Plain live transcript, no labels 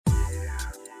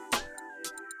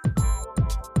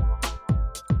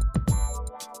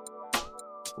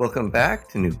Welcome back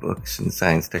to New Books in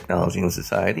Science, Technology, and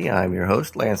Society. I'm your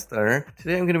host, Lance Thurner.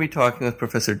 Today I'm going to be talking with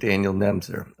Professor Daniel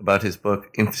Nemser about his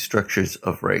book, Infrastructures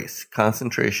of Race,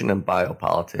 Concentration and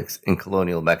Biopolitics in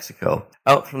Colonial Mexico,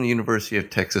 out from the University of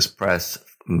Texas Press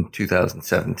in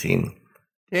 2017.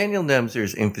 Daniel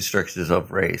Nemser's Infrastructures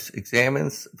of Race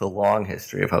examines the long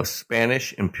history of how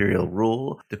Spanish imperial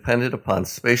rule depended upon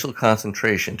spatial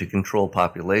concentration to control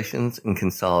populations and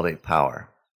consolidate power.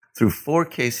 Through 4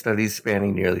 case studies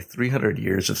spanning nearly 300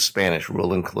 years of Spanish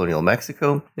rule in colonial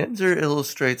Mexico, Nemser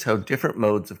illustrates how different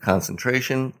modes of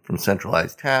concentration, from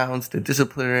centralized towns to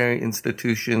disciplinary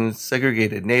institutions,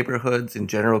 segregated neighborhoods, and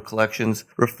general collections,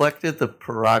 reflected the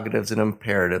prerogatives and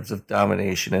imperatives of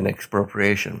domination and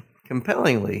expropriation.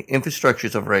 Compellingly,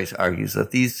 Infrastructures of Race argues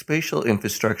that these spatial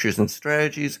infrastructures and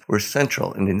strategies were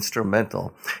central and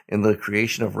instrumental in the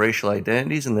creation of racial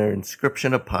identities and their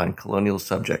inscription upon colonial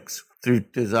subjects. Through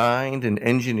designed and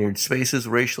engineered spaces,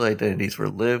 racial identities were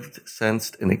lived,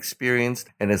 sensed, and experienced,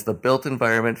 and as the built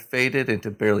environment faded into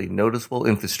barely noticeable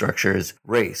infrastructures,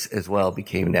 race as well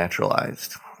became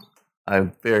naturalized.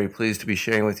 I'm very pleased to be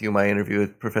sharing with you my interview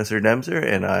with Professor Nemser,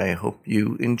 and I hope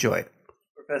you enjoy it.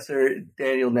 Professor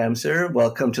Daniel Nemser,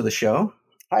 welcome to the show.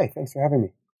 Hi, thanks for having me.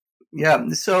 Yeah,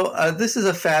 so this is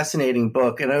a fascinating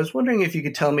book, and I was wondering if you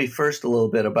could tell me first a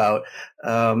little bit about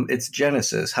its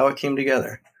genesis, how it came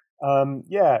together.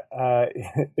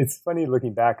 It's funny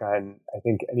looking back on, I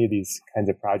think, any of these kinds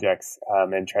of projects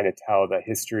and trying to tell the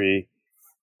history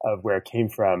of where it came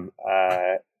from,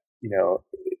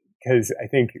 because I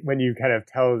think when you kind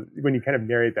of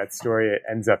narrate that story, it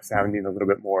ends up sounding a little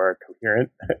bit more coherent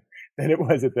than it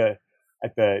was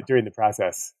during the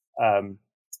process.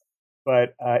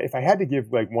 But if I had to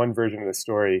give like one version of the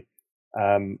story,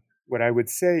 what I would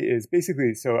say is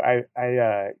basically, so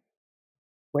I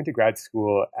went to grad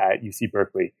school at UC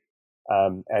Berkeley,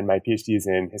 and my PhD is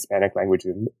in Hispanic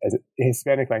languages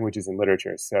and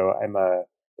literature. So I'm a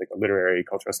literary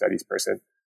cultural studies person,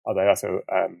 although I also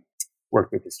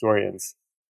worked with historians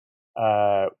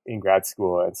in grad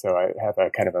school, and so I have a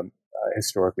kind of a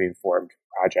historically informed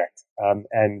project.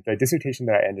 And the dissertation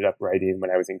that I ended up writing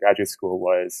when I was in graduate school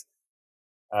was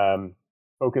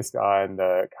focused on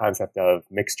the concept of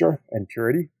mixture and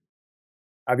purity.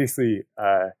 Obviously,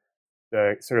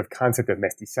 the sort of concept of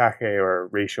mestizaje or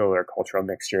racial or cultural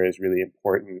mixture is really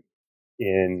important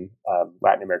in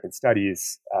Latin American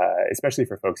studies, especially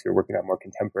for folks who are working on more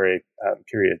contemporary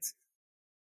periods.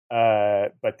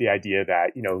 But the idea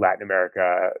that, Latin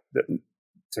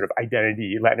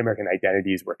American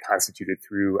identities were constituted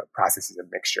through processes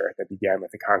of mixture that began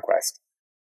with the conquest.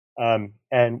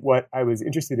 And what I was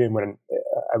interested in when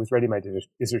I was writing my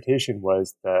dissertation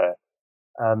was the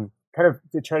kind of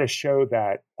to try to show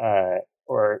that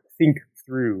or think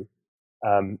through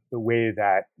the way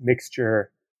that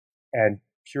mixture and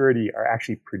purity are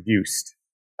actually produced.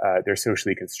 They're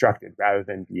socially constructed rather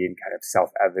than being kind of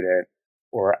self-evident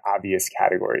or obvious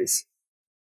categories.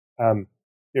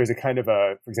 There's a kind of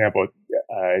for example,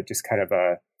 just kind of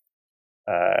a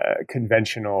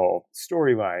conventional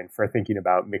storyline for thinking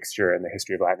about mixture in the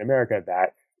history of Latin America,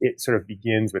 that it sort of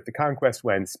begins with the conquest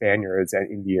when Spaniards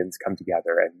and Indians come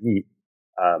together and meet.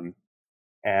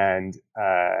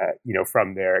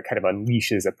 From there, it kind of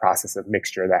unleashes a process of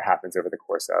mixture that happens over the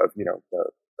course of,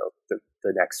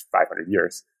 the next 500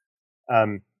 years.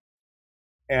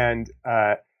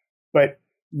 But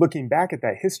looking back at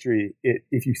that history,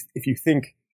 if you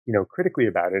think, critically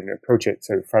about it and approach it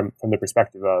sort of from the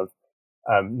perspective of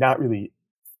not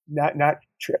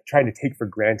trying to take for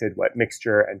granted what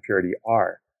mixture and purity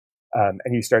are,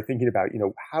 and you start thinking about,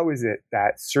 how is it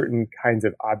that certain kinds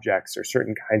of objects or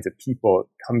certain kinds of people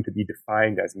come to be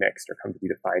defined as mixed or come to be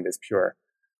defined as pure,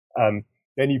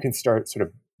 then you can start sort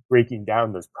of breaking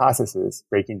down those processes,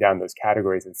 breaking down those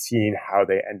categories, and seeing how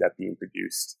they end up being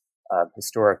produced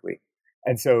historically.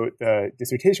 And so the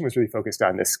dissertation was really focused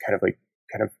on this kind of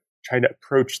trying to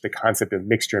approach the concept of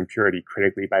mixture and purity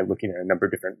critically by looking at a number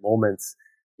of different moments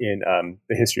in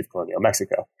the history of colonial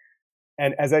Mexico.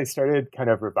 And as I started kind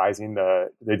of revising the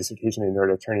dissertation in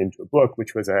order to turn it into a book,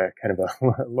 which was a kind of a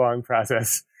long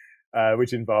process,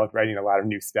 which involved writing a lot of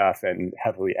new stuff and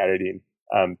heavily editing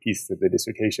pieces of the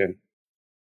dissertation,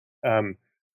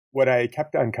 what I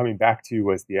kept on coming back to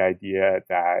was the idea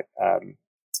that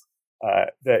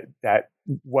that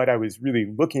what I was really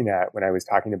looking at when I was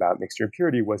talking about mixture and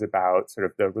purity was about sort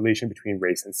of the relation between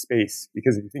race and space.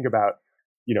 Because if you think about,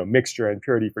 mixture and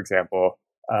purity, for example,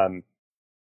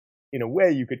 in a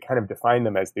way, you could kind of define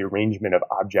them as the arrangement of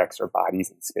objects or bodies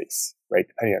in space, right?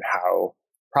 Depending on how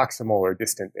proximal or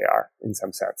distant they are in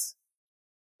some sense,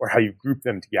 or how you group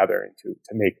them together to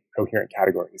make coherent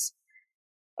categories.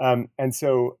 And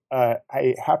so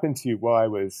I happened to, while I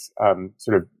was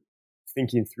sort of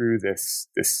thinking through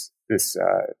these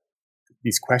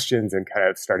questions and kind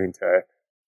of starting to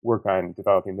work on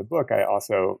developing the book, I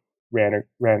also ran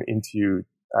into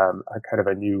a kind of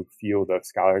a new field of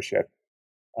scholarship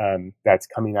that's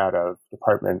coming out of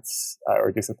departments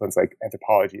or disciplines like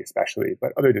anthropology, especially,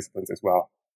 but other disciplines as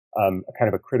well. A kind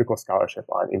of a critical scholarship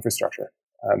on infrastructure.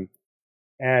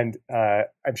 And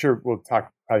I'm sure we'll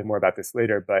talk probably more about this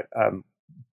later, but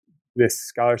this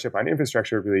scholarship on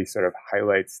infrastructure really sort of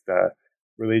highlights the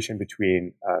relation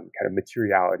between kind of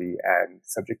materiality and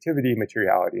subjectivity,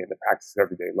 materiality and the practice of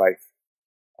everyday life.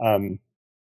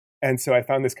 And so I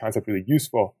found this concept really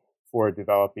useful for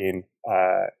developing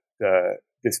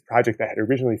this project that had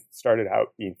originally started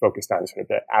out being focused on sort of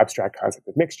the abstract concept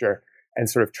of mixture and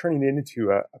sort of turning it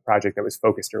into a project that was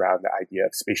focused around the idea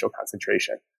of spatial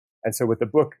concentration. And so what the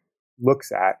book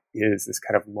looks at is this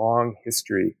kind of long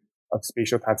history of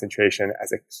spatial concentration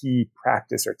as a key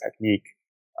practice or technique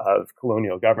of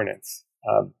colonial governance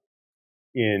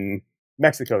in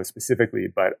Mexico specifically,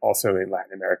 but also in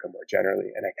Latin America more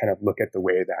generally. And I kind of look at the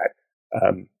way that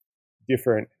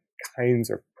different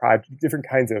kinds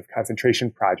of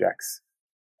concentration projects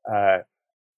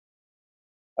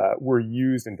were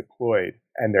used and deployed,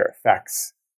 and their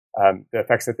effects, the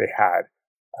effects that they had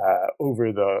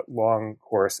over the long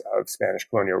course of Spanish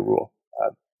colonial rule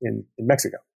in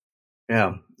Mexico.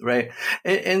 Yeah, right.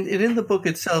 And in the book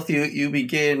itself,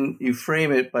 you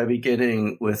frame it by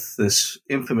beginning with this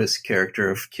infamous character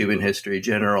of Cuban history,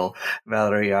 General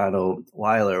Valeriano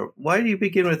Weyler. Why do you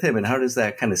begin with him, and how does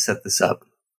that kind of set this up?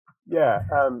 Yeah.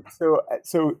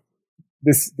 So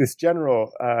this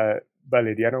general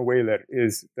Valeriano Weyler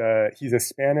he's a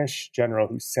Spanish general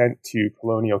who sent to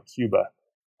colonial Cuba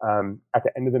at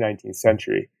the end of the 19th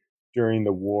century during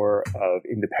the War of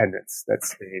Independence that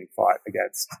Spain fought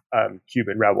against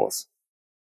Cuban rebels.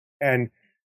 And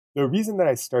the reason that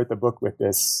I start the book with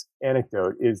this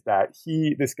anecdote is that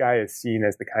this guy is seen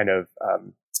as the kind of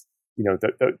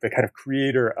the kind of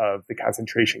creator of the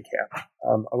concentration camp.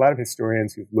 A lot of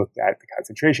historians who've looked at the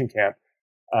concentration camp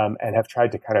and have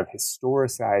tried to kind of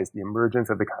historicize the emergence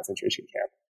of the concentration camp,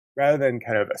 rather than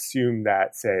kind of assume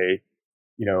that, say,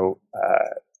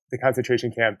 the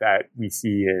concentration camp that we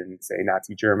see in, say,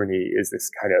 Nazi Germany is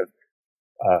this kind of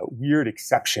weird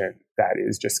exception that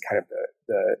is just kind of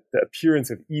the appearance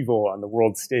of evil on the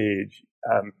world stage.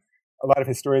 A lot of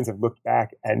historians have looked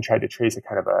back and tried to trace a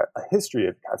kind of a history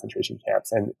of concentration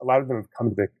camps, and a lot of them have come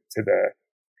to the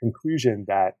conclusion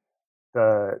that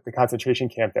the concentration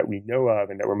camp that we know of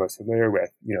and that we're most familiar with,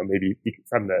 maybe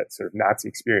from the sort of Nazi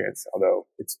experience, although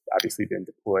it's obviously been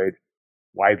deployed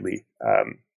widely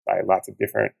by lots of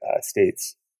different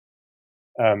states,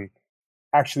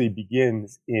 actually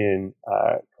begins in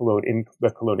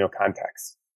the colonial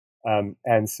context.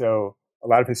 And so a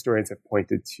lot of historians have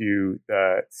pointed to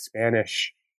the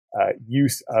Spanish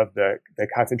use of the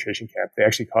concentration camp. They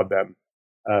actually called them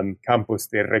campos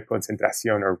de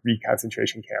reconcentración, or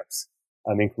reconcentration camps,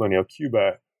 in colonial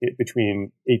Cuba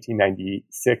between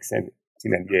 1896 and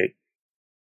 1898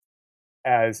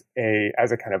 as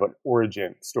a kind of an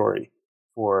origin story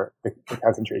for the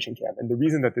concentration camp. And the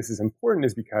reason that this is important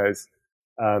is because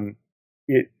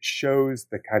it shows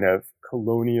the kind of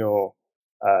colonial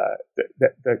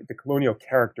the colonial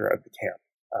character of the camp,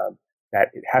 that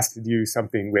it has to do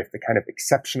something with the kind of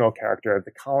exceptional character of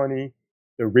the colony,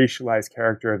 the racialized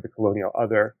character of the colonial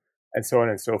other, and so on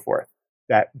and so forth,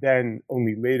 that then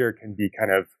only later can be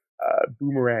kind of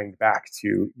boomeranged back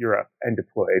to Europe and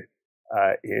deployed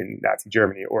in Nazi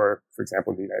Germany, or, for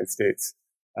example, in the United States,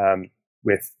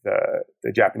 with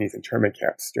the Japanese internment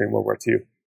camps during World War II.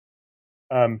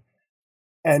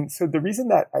 And so the reason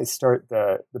that I start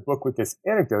the book with this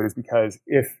anecdote is because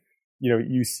if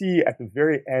you see at the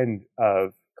very end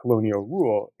of colonial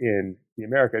rule in the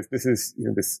Americas, this is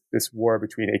this war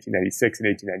between 1896 and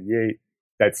 1898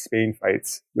 that Spain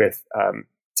fights with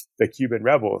the Cuban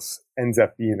rebels, ends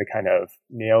up being the kind of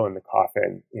nail in the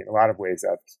coffin in a lot of ways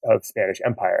of Spanish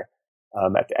Empire.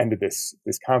 At the end of this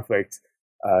conflict,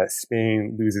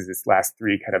 Spain loses its last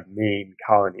three kind of main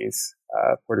colonies,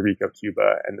 Puerto Rico,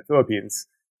 Cuba, and the Philippines,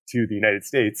 to the United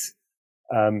States.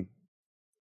 And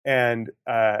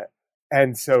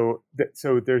so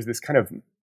there's this kind of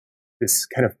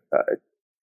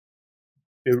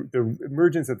the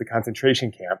emergence of the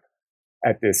concentration camp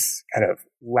at this kind of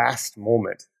last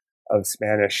moment of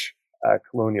Spanish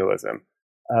colonialism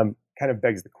kind of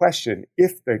begs the question: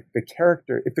 if the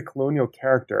colonial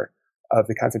character of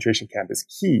the concentration camp is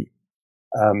key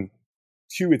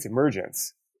to its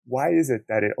emergence, why is it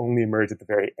that it only emerged at the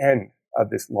very end of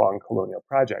this long colonial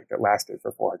project that lasted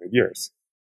for 400 years.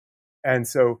 And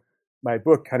so my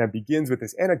book kind of begins with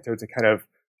this anecdote to kind of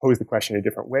pose the question in a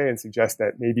different way and suggest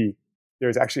that maybe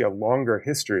there's actually a longer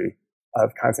history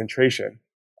of concentration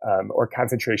or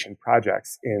concentration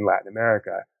projects in Latin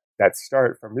America that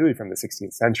start from the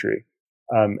 16th century.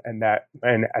 And that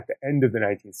when at the end of the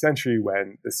 19th century,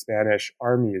 when the Spanish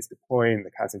army is deploying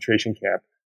the concentration camp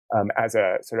as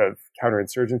a sort of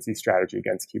counterinsurgency strategy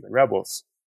against Cuban rebels,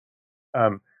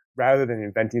 rather than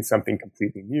inventing something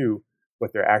completely new,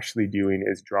 what they're actually doing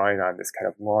is drawing on this kind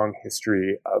of long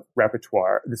history of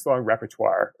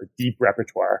deep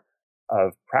repertoire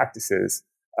of practices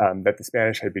that the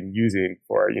Spanish had been using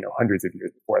for hundreds of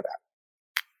years before that.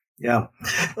 Yeah.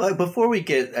 Before we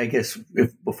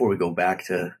go back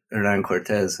to Hernan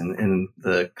Cortez and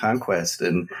the conquest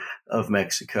of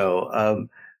Mexico,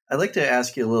 I'd like to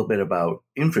ask you a little bit about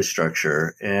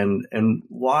infrastructure and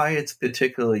why it's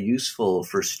particularly useful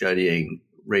for studying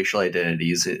racial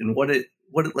identities and what it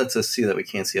lets us see that we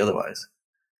can't see otherwise.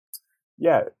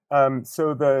 Yeah.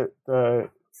 So the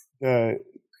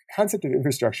concept of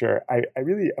infrastructure, I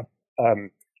really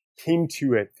came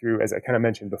to it through, as I kind of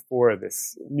mentioned before,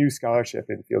 this new scholarship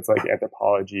in fields like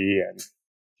anthropology and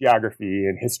geography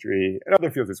and history and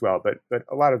other fields as well. But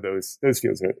a lot of those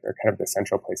fields are kind of the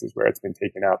central places where it's been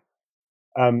taken up.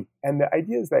 And the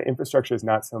idea is that infrastructure is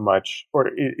not so much, or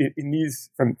in these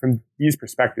from these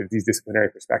perspectives, these disciplinary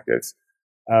perspectives,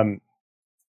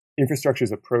 infrastructure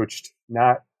is approached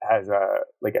not as a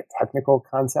technical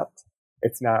concept.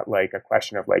 It's not like a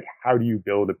question of like, how do you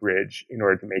build a bridge in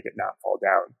order to make it not fall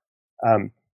down?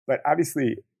 But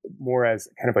obviously more as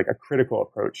kind of like a critical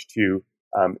approach to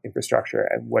infrastructure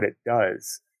and what it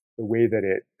does, the way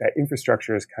that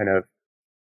infrastructure is kind of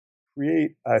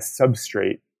create a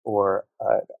substrate or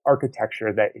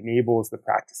architecture that enables the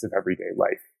practice of everyday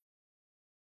life.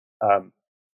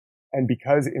 And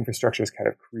because infrastructures kind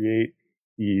of create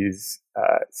these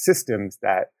systems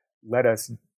that let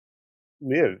us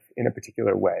live in a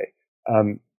particular way,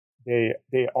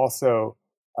 they also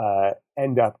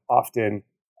end up often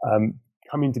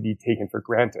coming to be taken for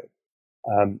granted.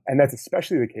 And that's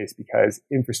especially the case because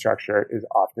infrastructure is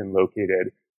often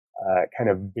located kind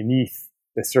of beneath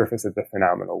the surface of the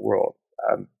phenomenal world.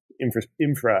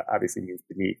 Infra obviously means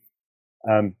beneath.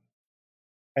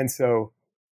 And so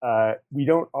we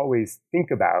don't always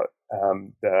think about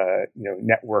the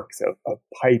networks of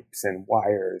pipes and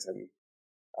wires and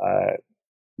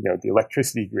the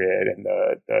electricity grid and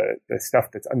the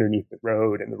stuff that's underneath the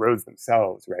road and the roads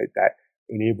themselves, right? That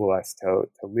enable us to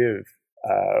live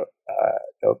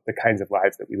the kinds of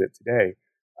lives that we live today.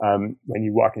 When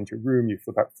you walk into a room, you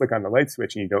flick on the light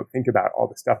switch and you don't think about all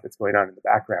the stuff that's going on in the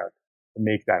background to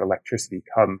make that electricity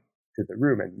come to the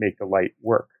room and make the light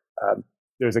work.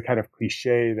 There's a kind of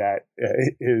cliche that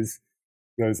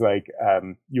goes like,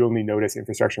 you only notice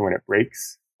infrastructure when it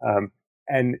breaks.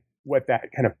 And what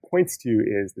that kind of points to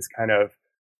is this kind of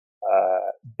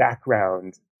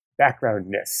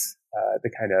backgroundness, the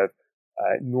kind of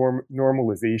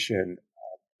normalization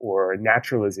or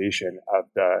naturalization of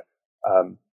the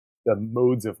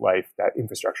modes of life that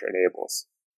infrastructure enables.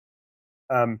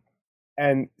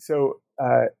 And so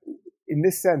in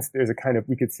this sense,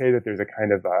 we could say that there's a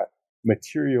kind of a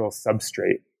material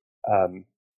substrate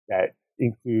that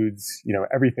includes,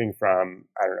 everything from,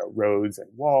 roads and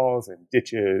walls and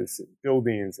ditches and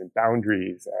buildings and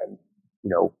boundaries and,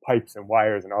 pipes and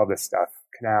wires and all this stuff,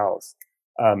 canals,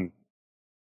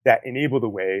 that enable the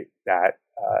way that,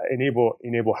 enable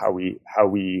how we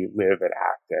live and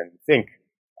act and think,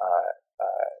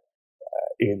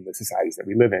 in the societies that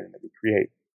we live in and that we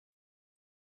create.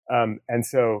 And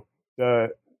so the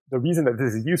reason that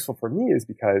this is useful for me is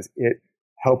because it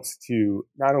helps to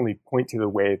not only point to the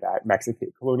way that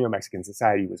colonial Mexican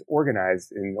society was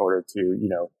organized in order to,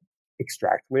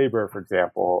 extract labor, for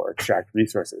example, or extract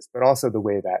resources, but also the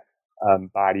way that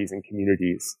bodies and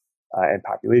communities and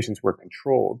populations were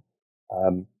controlled,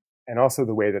 and also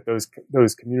the way that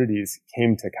those communities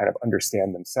came to kind of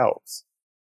understand themselves.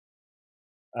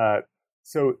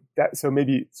 So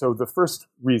the first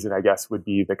reason, I guess, would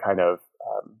be the kind of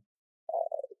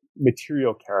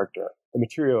material character, the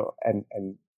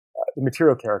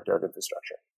material character of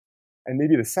infrastructure. And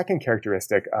maybe the second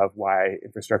characteristic of why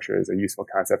infrastructure is a useful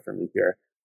concept for me here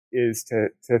is to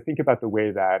think about the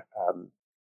way that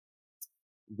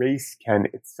race can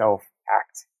itself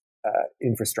act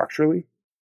infrastructurally.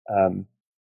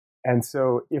 And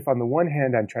so if on the one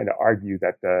hand, I'm trying to argue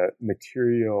that the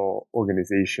material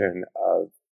organization of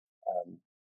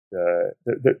the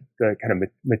kind of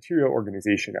material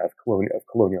organization of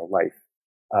colonial life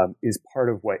is part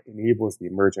of what enables the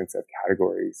emergence of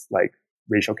categories like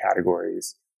racial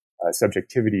categories,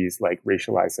 subjectivities like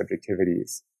racialized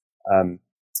subjectivities.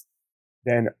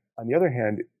 Then, on the other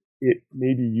hand, it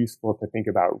may be useful to think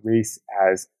about race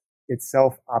as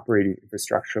itself operating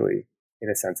infrastructurally in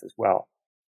a sense as well.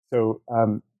 So,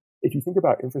 if you think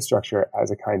about infrastructure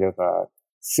as a kind of a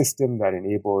system that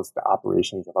enables the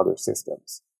operations of other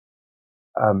systems,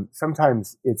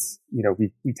 sometimes it's,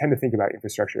 we tend to think about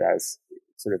infrastructure as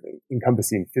sort of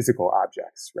encompassing physical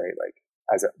objects, right? Like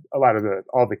as a lot of the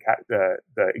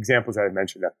examples that I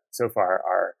mentioned so far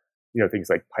are, things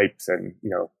like pipes and,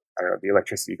 the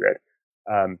electricity grid.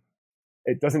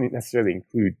 It doesn't necessarily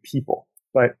include people,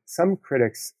 but some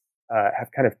critics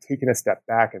have kind of taken a step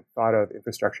back and thought of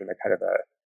infrastructure in a kind of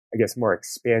more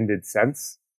expanded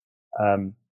sense,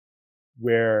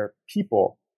 where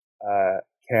people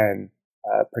can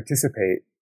participate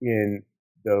in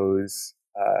those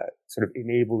sort of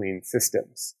enabling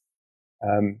systems.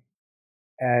 And,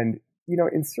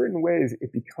 in certain ways,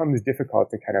 it becomes difficult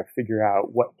to kind of figure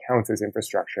out what counts as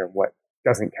infrastructure and what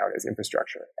doesn't count as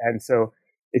infrastructure. And so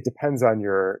it depends on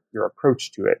your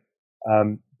approach to it.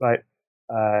 But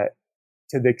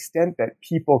to the extent that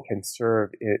people can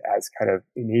serve it as kind of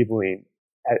enabling,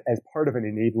 as part of an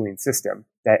enabling system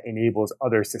that enables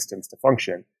other systems to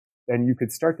function, then you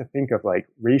could start to think of like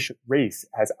race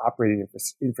as operating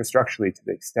infrastructurally to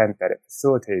the extent that it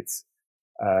facilitates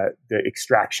the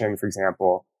extraction, for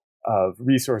example, of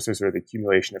resources or the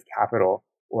accumulation of capital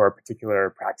or particular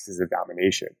practices of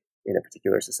domination in a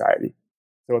particular society.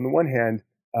 So on the one hand,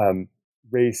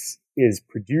 race is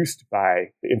produced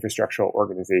by the infrastructural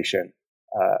organization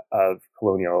of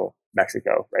colonial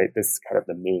Mexico, right? This is kind of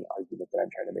the main argument that I'm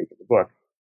trying to make in the book,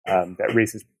 that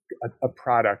race is a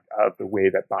product of the way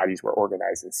that bodies were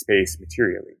organized in space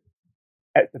materially.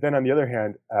 But then on the other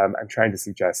hand, I'm trying to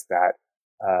suggest that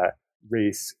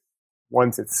race,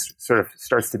 once it sort of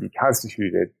starts to be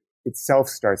constituted, itself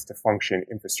starts to function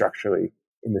infrastructurally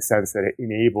in the sense that it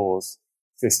enables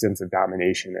systems of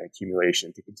domination and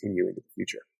accumulation to continue into the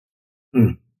future.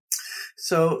 Mm.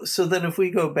 So then if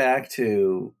we go back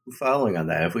to, following on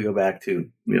that, if we go back to,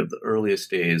 the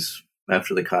earliest days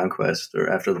after the conquest or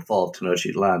after the fall of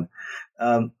Tenochtitlan,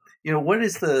 what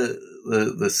does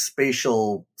the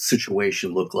spatial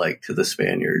situation look like to the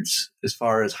Spaniards as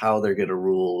far as how they're going to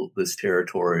rule this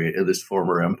territory, this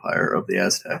former empire of the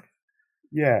Aztec?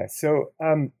 Yeah. So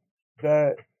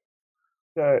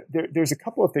there's a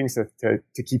couple of things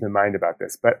to keep in mind about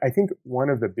this, but I think one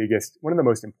of the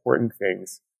most important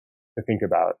things to think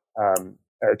about,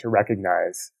 to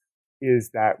recognize,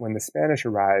 is that when the Spanish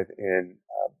arrive in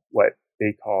what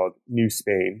they called New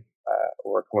Spain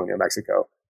or Colonial Mexico,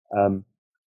 and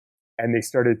they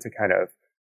started to kind of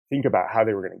think about how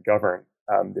they were going to govern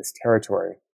this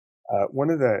territory, one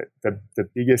of the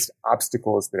biggest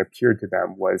obstacles that appeared to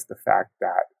them was the fact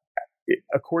that,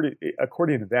 according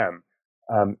to them,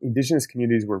 indigenous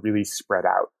communities were really spread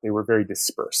out. They were very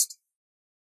dispersed.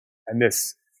 And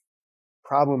this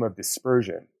problem of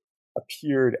dispersion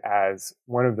appeared as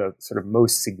one of the sort of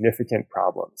most significant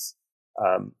problems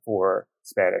for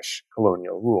Spanish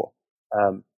colonial rule.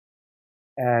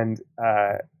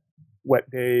 What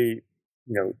they,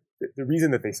 the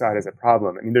reason that they saw it as a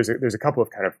problem, I mean, there's a couple of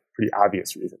kind of pretty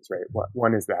obvious reasons, right?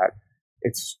 One is that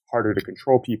it's harder to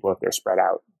control people if they're spread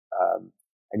out.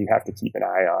 And you have to keep an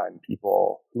eye on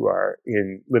people who are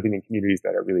living in communities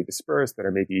that are really dispersed, that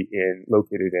are maybe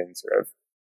located in sort of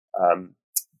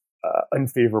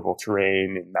unfavorable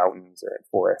terrain in mountains or in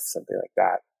forests, something like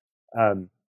that.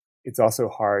 It's also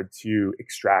hard to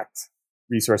extract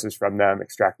resources from them,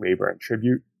 extract labor and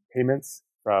tribute payments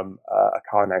from a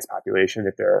colonized population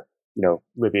if they're,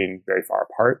 living very far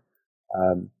apart.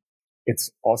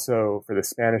 It's also, for the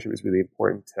Spanish, it was really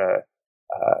important to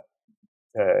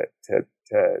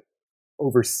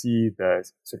oversee the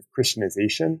sort of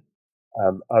Christianization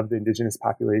of the indigenous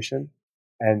population.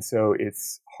 And so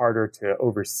it's harder to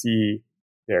oversee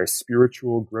their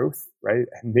spiritual growth, right?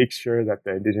 And make sure that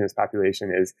the indigenous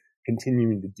population is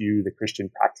continuing to do the Christian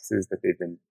practices that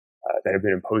that have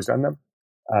been imposed on them.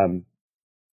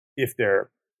 If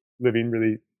they're living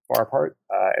really far apart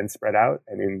and spread out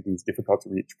and in these difficult to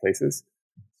reach places.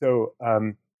 So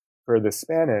for the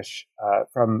Spanish,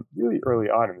 from really early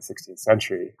on in the 16th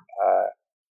century,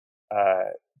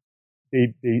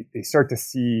 they start to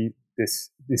see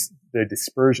the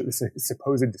dispersion, this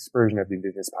supposed dispersion of the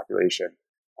indigenous population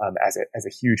as a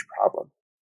huge problem.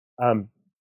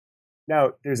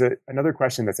 Now, there's another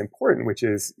question that's important, which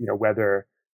is whether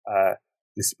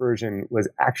dispersion was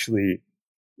actually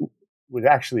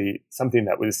something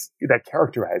that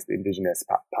characterized the indigenous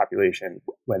population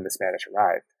when the Spanish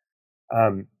arrived.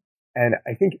 And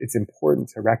I think it's important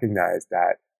to recognize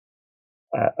that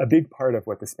a big part of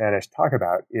what the Spanish talk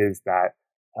about is that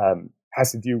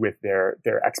has to do with their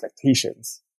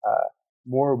expectations,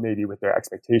 more maybe with their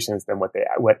expectations than what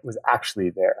was actually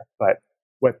there. But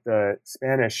what the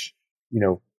Spanish,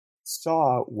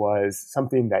 saw was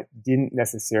something that didn't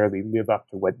necessarily live up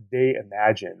to what they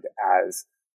imagined as,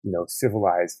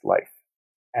 civilized life.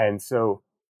 And so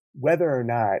whether or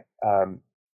not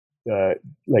the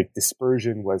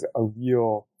dispersion was a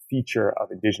real feature of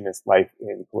indigenous life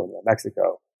in colonial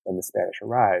Mexico when the Spanish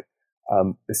arrived,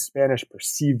 the Spanish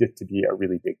perceived it to be a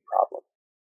really big problem.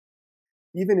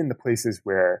 Even in the places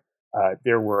where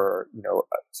there were,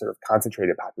 sort of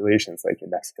concentrated populations, like in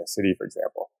Mexico City, for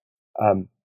example,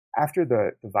 after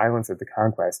the violence of the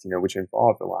conquest, which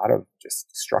involved a lot of just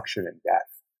destruction and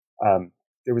death,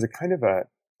 there was a kind of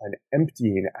an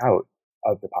emptying out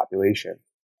of the population.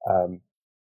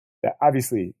 That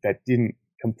obviously that didn't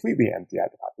completely empty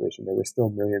out the population. There were still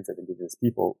millions of indigenous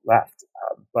people left,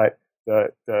 but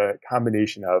the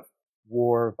combination of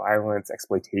war, violence,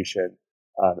 exploitation,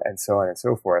 and so on and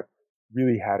so forth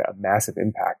really had a massive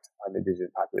impact on the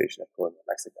indigenous population of colonial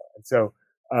Mexico. And so,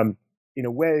 in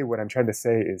a way, what I'm trying to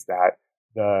say is that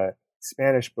the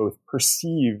Spanish both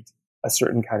perceived a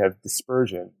certain kind of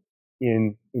dispersion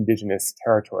in indigenous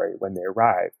territory when they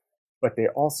arrived, but they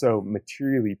also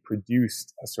materially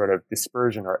produced a sort of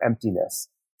dispersion or emptiness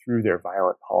through their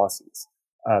violent policies,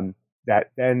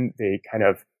 that then they kind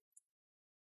of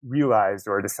realized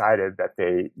or decided that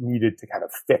they needed to kind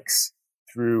of fix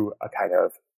through a kind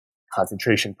of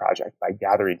concentration project by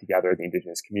gathering together the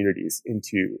indigenous communities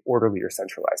into orderly or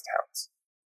centralized towns.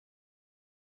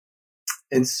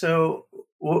 And so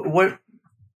what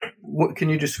can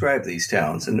you describe these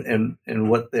towns and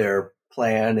what their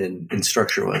plan and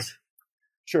structure was?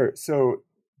 Sure. So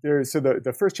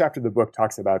the first chapter of the book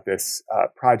talks about this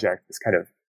project, this kind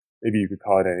of, maybe you could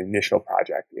call it an initial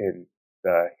project in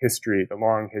the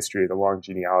long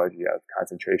genealogy of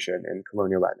concentration in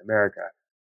colonial Latin America.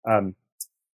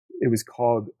 It was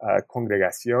called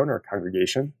Congregación, or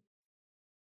congregation.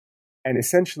 And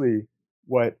essentially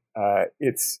what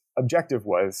its objective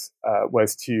was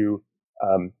to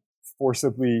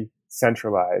forcibly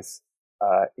centralize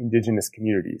indigenous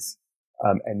communities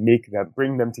and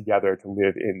bring them together to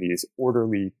live in these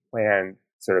orderly, planned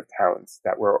sort of towns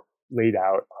that were laid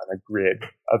out on a grid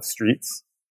of streets.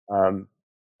 And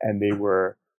they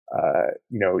were,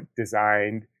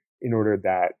 designed in order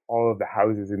that all of the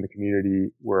houses in the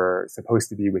community were supposed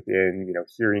to be within,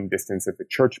 hearing distance of the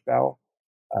church bell.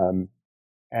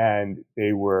 And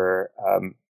they were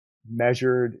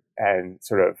measured and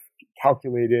sort of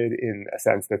calculated in a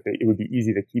sense that it would be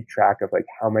easy to keep track of like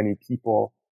how many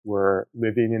people were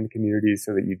living in the communities,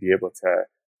 so that you'd be able to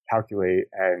calculate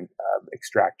and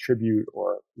extract tribute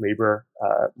or labor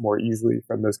more easily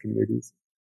from those communities.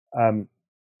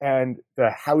 And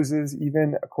the houses,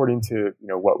 even according to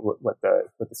what the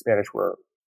Spanish were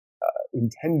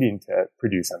intending to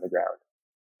produce on the ground,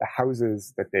 the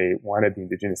houses that they wanted the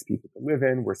indigenous people to live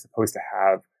in were supposed to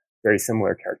have very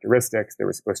similar characteristics. There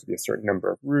was supposed to be a certain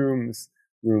number of rooms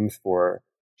for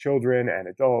children and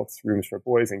adults, rooms for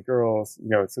boys and girls.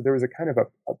 So there was a kind of a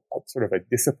sort of a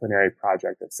disciplinary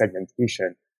project of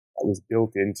segmentation that was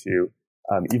built into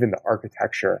even the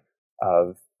architecture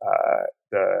of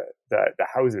the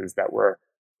houses that were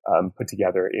put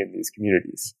together in these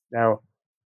communities. Now,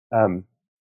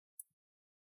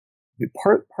 the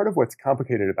part of what's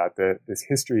complicated about this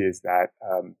history is that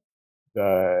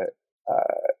the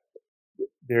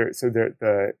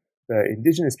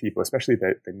indigenous people, especially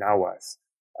the Nahuas,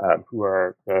 who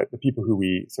are the people who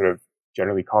we sort of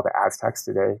generally call the Aztecs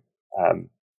today,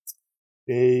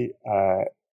 they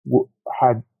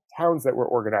had towns that were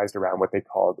organized around what they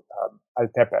called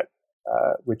Altepet,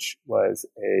 which was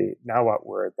a Nahuatl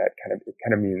word that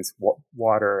kind of means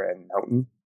water and mountain,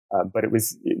 but it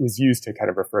was used to kind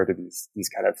of refer to these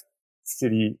kind of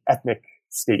city ethnic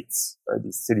states, or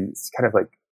these cities, kind of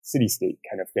like city-state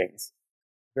kind of things.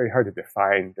 Very hard to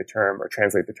define the term or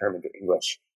translate the term into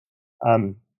English.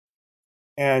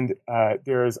 And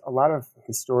there's a lot of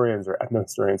historians or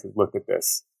ethnohistorians who've looked at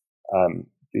this,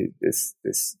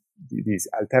 these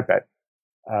Altepet,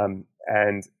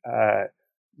 and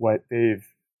what they've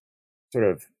sort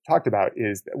of talked about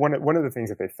is that one of the things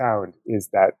that they found is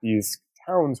that these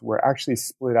towns were actually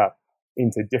split up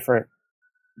into different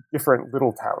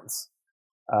little towns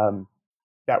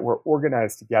that were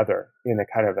organized together in a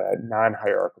kind of a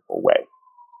non-hierarchical way.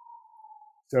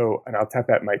 So an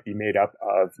Altepet might be made up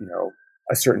of,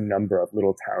 a certain number of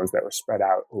little towns that were spread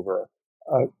out over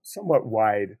a somewhat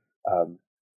wide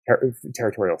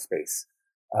territorial space.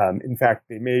 In fact,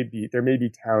 there may be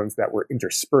towns that were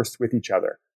interspersed with each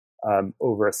other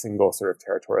over a single sort of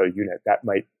territorial unit that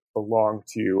might belong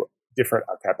to different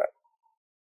Altepe.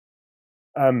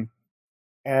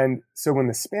 And so when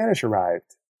the Spanish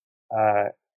arrived,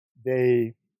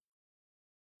 they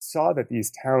saw that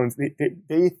these towns,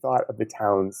 they thought of the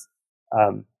towns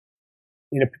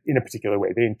in a particular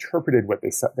way. They interpreted what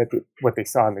they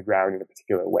saw on the ground in a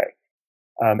particular way,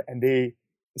 and they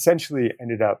essentially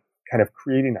ended up kind of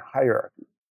creating a hierarchy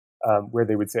where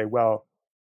they would say, well,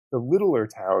 the littler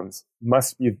towns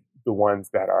must be the ones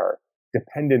that are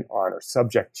dependent on or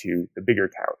subject to the bigger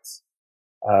towns.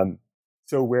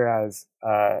 So whereas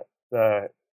the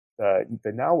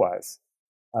Nahuas,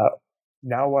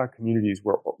 Nahua communities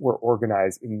were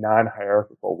organized in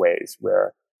non-hierarchical ways,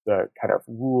 where the kind of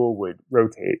rule would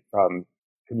rotate from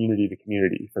community to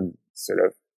community, from sort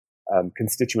of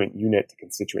constituent unit to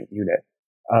constituent unit.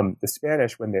 The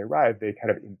Spanish, when they arrived, they kind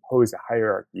of imposed a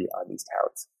hierarchy on these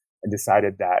towns and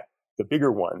decided that the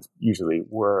bigger ones usually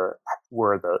were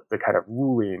the kind of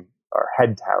ruling or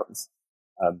head towns.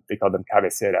 They called them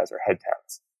cabeceras or head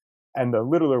towns. And the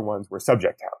littler ones were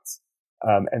subject towns.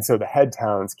 And so the head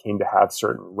towns came to have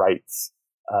certain rights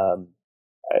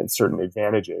and certain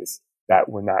advantages that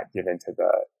were not given to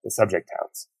the subject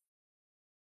towns.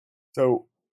 So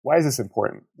why is this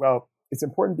important? Well, it's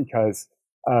important because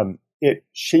it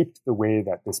shaped the way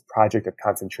that this project of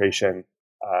concentration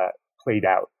played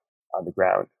out on the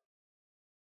ground.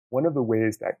 One of the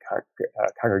ways that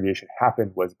congregation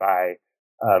happened was by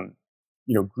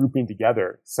grouping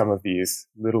together some of these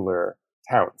littler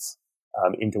towns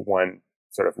into one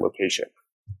sort of location,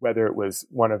 whether it was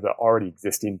one of the already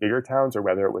existing bigger towns or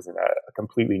whether it was in a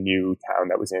completely new town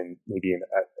that was maybe in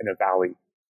a valley,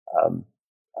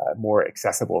 more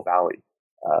accessible valley,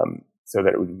 so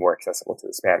that it would be more accessible to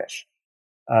the Spanish.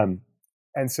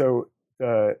 And so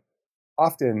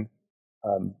often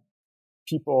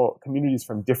communities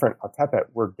from different Altepe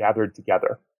were gathered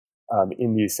together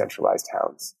in these centralized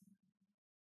towns.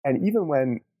 And even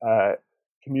when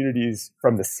communities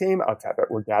from the same Altepe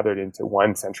were gathered into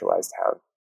one centralized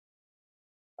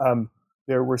town,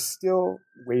 there were still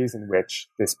ways in which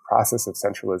this process of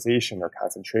centralization or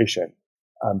concentration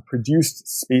produced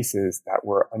spaces that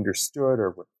were understood or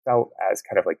were felt as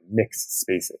kind of like mixed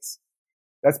spaces.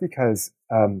 That's because,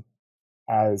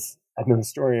 as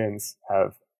ethnohistorians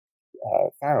have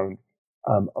found,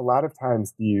 a lot of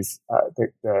times these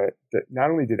not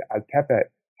only did Altepe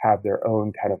have their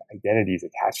own kind of identities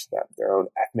attached to them, their own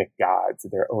ethnic gods,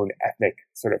 their own ethnic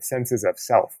sort of senses of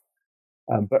self,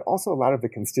 but also a lot of the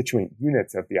constituent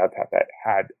units of the Altepe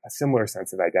had a similar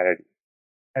sense of identity.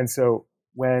 And so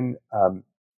when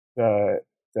the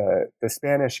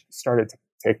Spanish started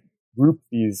to group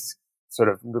these sort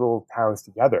of little towns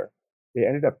together, they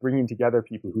ended up bringing together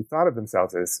people who thought of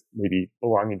themselves as maybe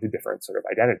belonging to different sort of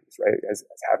identities, right? As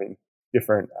having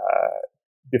different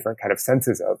kind of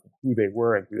senses of who they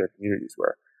were and who their communities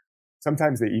were.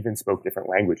 Sometimes they even spoke different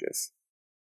languages.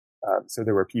 So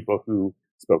there were people who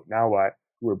spoke Nahuatl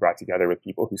who were brought together with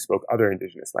people who spoke other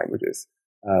indigenous languages,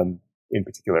 in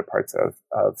particular parts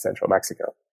of central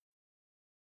Mexico.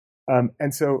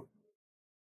 And so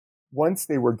once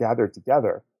they were gathered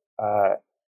together,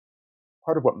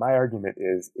 part of what my argument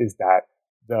is that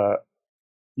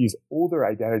these older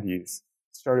identities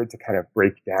started to kind of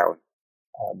break down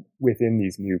within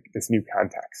this new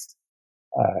context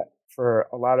for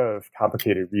a lot of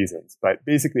complicated reasons. But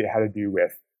basically, it had to do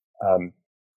with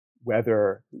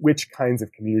which kinds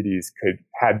of communities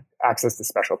had access to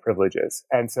special privileges,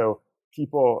 and so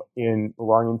people in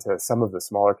belonging to some of the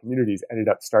smaller communities ended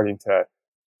up starting to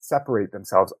separate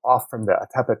themselves off from the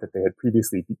Altepe that they had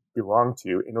previously belonged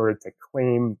to in order to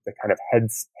claim the kind of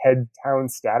head town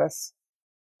status.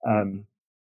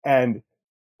 And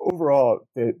overall,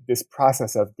 this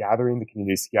process of gathering the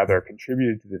communities together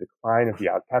contributed to the decline of the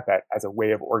Altepe as a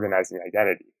way of organizing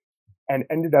identity, and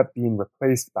ended up being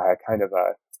replaced by a kind of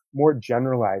a more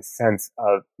generalized sense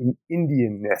of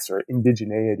Indianness or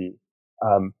indigeneity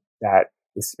that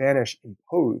the Spanish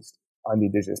imposed on the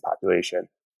indigenous population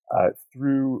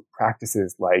through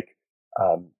practices like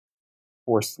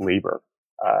forced labor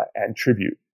and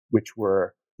tribute, which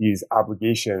were these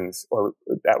obligations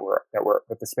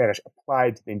that the Spanish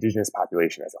applied to the indigenous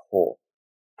population as a whole.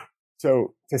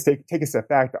 So to take a step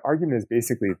back, the argument is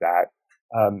basically that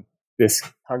this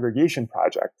congregation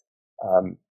project,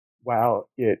 while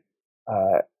it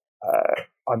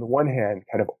on the one hand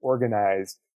kind of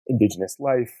organized indigenous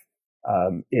life,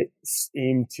 it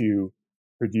aimed to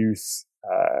produce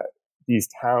these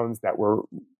towns that were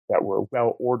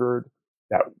well ordered,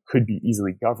 that could be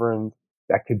easily governed,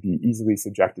 that could be easily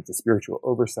subjected to spiritual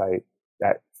oversight,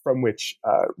 that from which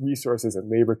resources and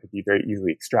labor could be very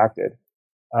easily extracted.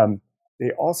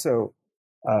 They also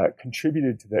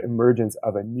contributed to the emergence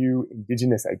of a new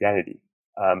indigenous identity,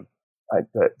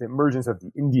 the emergence of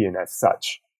the Indian as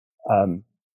such,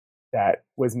 that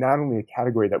was not only a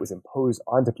category that was imposed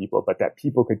onto people, but that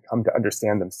people could come to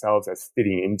understand themselves as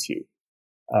fitting into.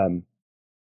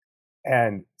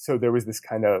 And so there was this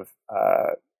kind of,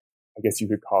 I guess you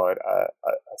could call it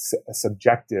a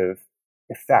subjective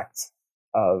effect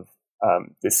of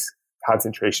this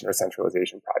concentration or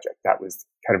centralization project. That was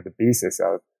kind of the basis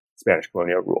of Spanish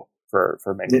colonial rule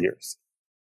for many years.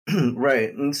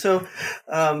 Right. And so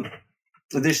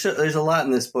there's a lot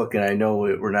in this book, and I know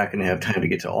we're not going to have time to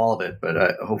get to all of it, but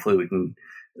hopefully we can.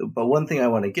 But one thing I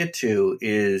want to get to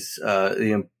is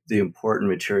the important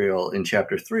material in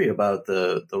Chapter 3 about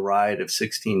the riot of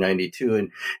 1692,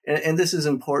 and this is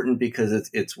important because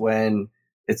it's when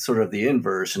it's sort of the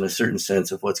inverse in a certain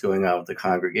sense of what's going on with the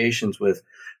congregations, with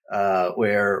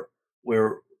where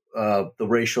the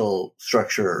racial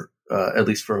structure, at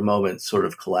least for a moment, sort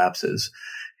of collapses.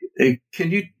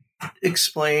 Can you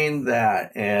explain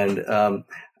that and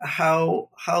how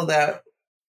that,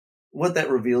 what that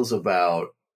reveals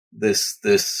about this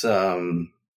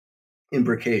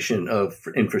imbrication of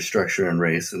infrastructure and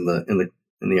race in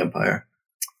the empire?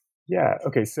 Yeah.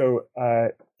 Okay. So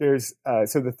there's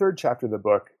the third chapter of the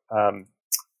book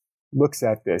looks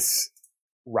at this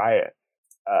riot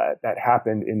that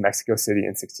happened in Mexico City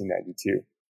in 1692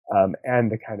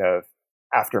 and the kind of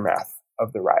aftermath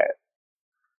of the riot.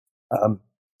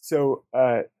 To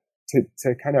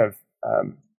kind of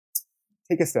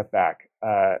take a step back,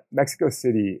 Mexico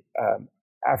City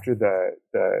after the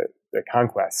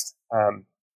conquest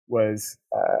was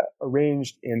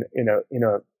arranged in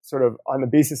a sort of on the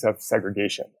basis of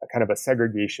segregation, a kind of a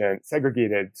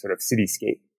segregated sort of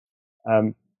cityscape.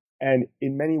 And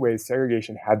in many ways,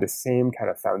 segregation had the same kind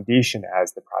of foundation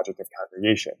as the project of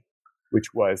congregation,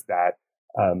 which was that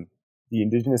the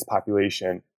indigenous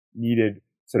population needed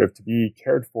sort of to be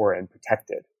cared for and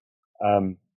protected.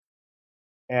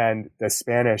 And the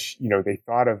Spanish, they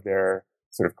thought of their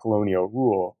sort of colonial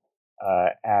rule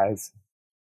as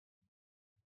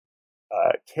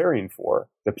caring for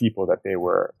the people that they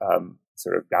were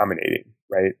sort of dominating,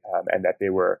 right? And that they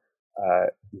were,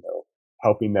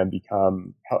 helping them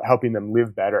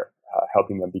live better,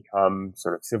 helping them become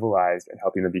sort of civilized, and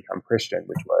helping them become Christian,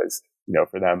 which was,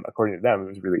 for them, according to them, it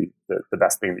was really the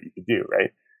best thing that you could do,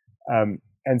 right?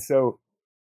 And so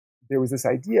there was this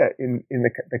idea in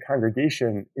the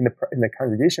congregation, in the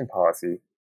congregation policy,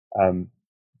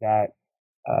 that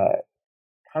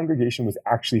congregation was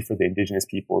actually for the indigenous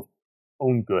people's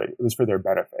own good. It was for their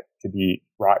benefit to be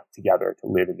brought together to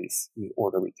live in these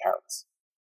orderly towns.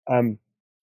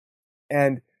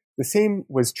 And the same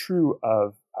was true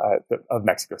of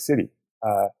Mexico City.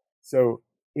 So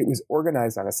it was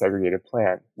organized on a segregated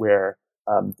plan where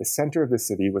the center of the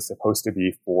city was supposed to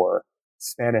be for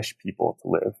Spanish people to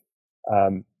live,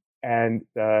 and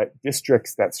the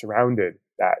districts that surrounded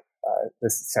that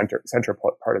this central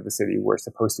part of the city were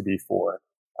supposed to be for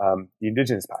the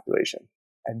indigenous population.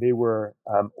 And they were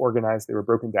organized. They were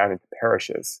broken down into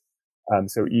parishes.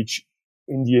 So each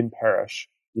Indian parish,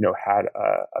 had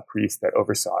a priest that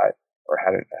oversaw it, or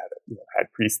had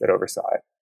priests that oversaw it.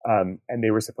 And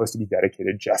they were supposed to be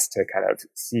dedicated just to kind of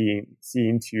seeing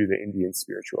to the Indian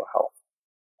spiritual health.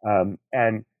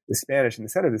 And the Spanish in the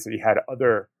center of the city had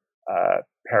other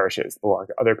parishes, belonged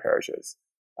to other parishes.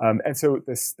 And so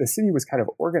the city was kind of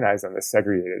organized on this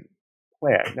segregated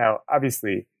plan. Now,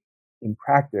 obviously, in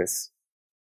practice,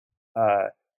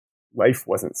 life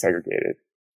wasn't segregated.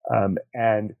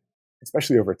 And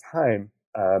especially over time,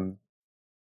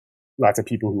 lots of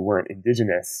people who weren't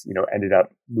indigenous, ended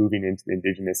up moving into the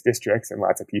indigenous districts, and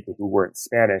lots of people who weren't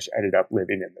Spanish ended up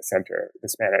living in the center, the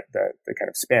kind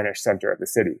of Spanish center of the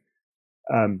city.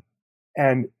 And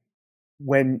in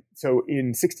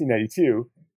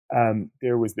 1692,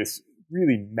 there was this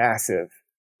really massive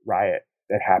riot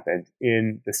that happened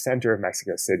in the center of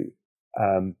Mexico City,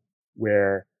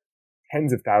 where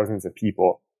tens of thousands of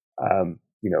people,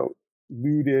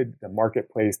 looted the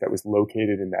marketplace that was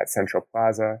located in that central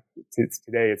plaza.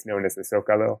 Today, it's known as the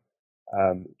Zócalo.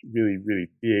 Really, really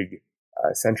big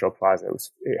central plaza.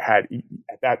 At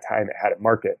that time, it had a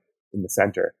market in the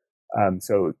center.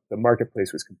 So the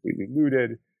marketplace was completely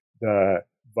looted. The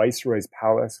Viceroy's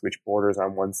palace, which borders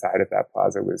on one side of that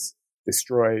plaza, was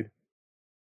destroyed.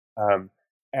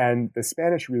 And the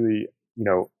Spanish really,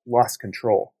 lost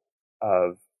control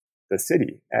of the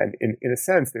city. And in a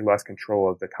sense, they lost control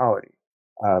of the colony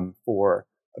for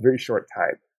a very short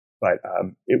time. but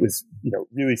it was,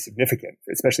 really significant,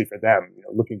 especially for them.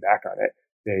 Looking back on it,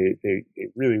 they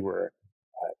really were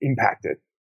impacted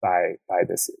by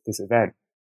this event.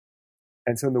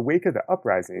 And so in the wake of the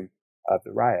uprising of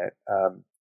the riot,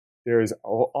 there's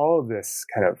all of this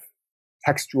kind of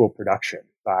textual production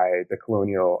by the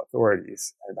colonial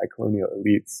authorities and by colonial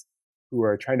elites who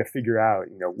are trying to figure out,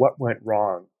 what went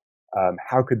wrong.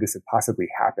 How could this have possibly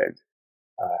happened?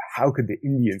 How could the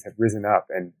Indians have risen up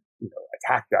and,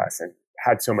 attacked us and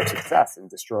had so much success in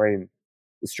destroying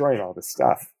all this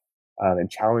stuff, and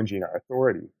challenging our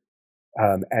authority?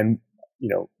 And,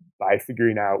 by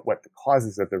figuring out what the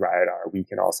causes of the riot are, we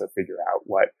can also figure out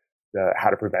how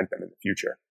to prevent them in the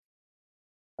future.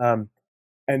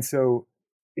 And so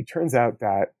it turns out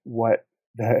that what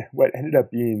ended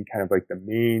up being kind of like the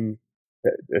main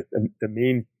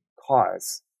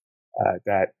cause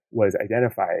that was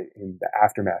identified in the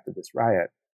aftermath of this riot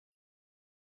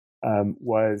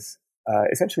was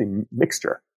essentially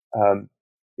mixture.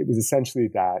 It was essentially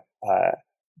that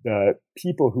the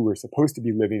people who were supposed to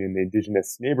be living in the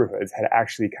indigenous neighborhoods had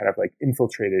actually kind of like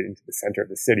infiltrated into the center of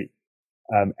the city,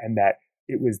 and that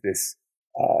it was this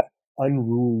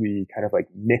unruly kind of like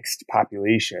mixed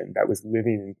population that was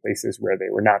living in places where they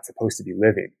were not supposed to be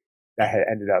living that had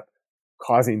ended up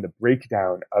causing the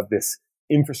breakdown of this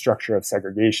infrastructure of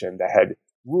segregation that had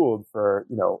ruled for,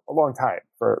 a long time,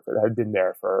 that had been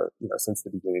there for, since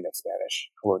the beginning of Spanish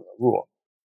colonial rule.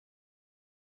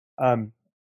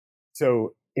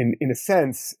 So in a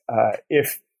sense,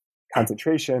 if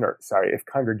congregation,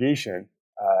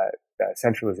 the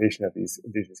centralization of these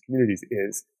indigenous communities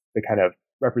is the kind of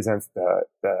represents the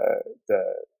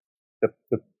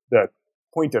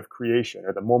point of creation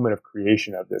or the moment of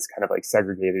creation of this kind of like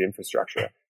segregated infrastructure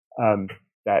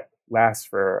that lasts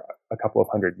for a couple of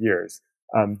hundred years.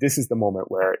 This is the moment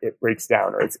where it breaks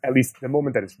down, or it's at least the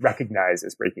moment that is recognized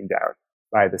as breaking down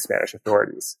by the Spanish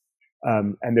authorities.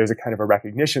 And there's a kind of a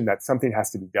recognition that something has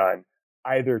to be done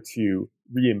either to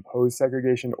reimpose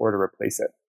segregation or to replace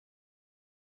it.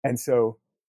 And so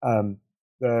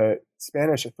the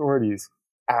Spanish authorities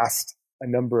asked a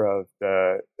number of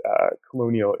the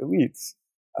colonial elites,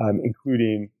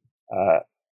 including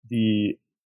the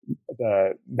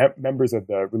members of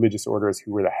the religious orders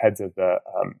who were the heads of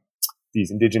these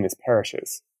indigenous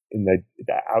parishes in the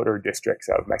outer districts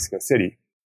of Mexico City,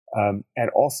 and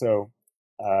also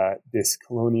this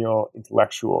colonial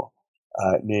intellectual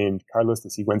named Carlos de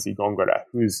Sigüenza y Góngora,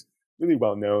 who's really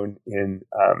well known in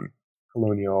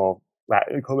colonial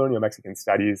Mexican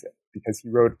studies because he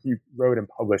wrote and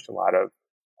published a lot of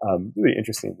really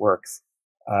interesting works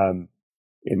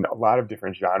in a lot of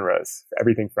different genres,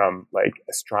 everything from like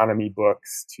astronomy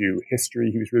books to history.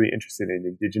 He was really interested in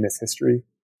indigenous history,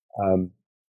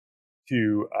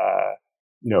 to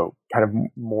kind of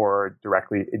more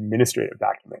directly administrative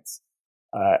documents,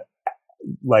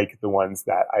 like the ones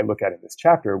that I look at in this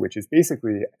chapter, which is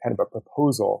basically kind of a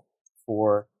proposal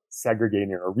for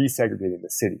segregating or resegregating the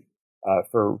city,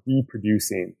 for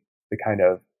reproducing the kind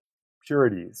of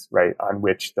purities, right, on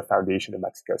which the foundation of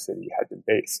Mexico City had been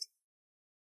based.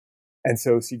 And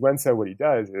so Sigüenza, what he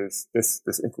does is this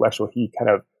intellectual, he kind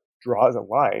of draws a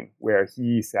line where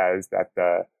he says that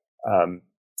the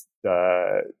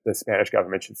Spanish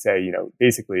government should say,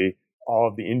 basically all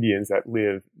of the Indians that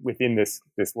live within this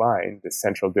line, this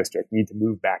central district, need to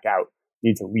move back out,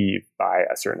 need to leave by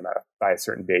a certain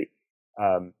date.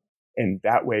 And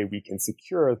that way we can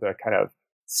secure the kind of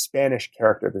Spanish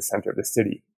character of the center of the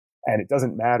city. And it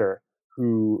doesn't matter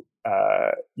who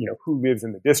lives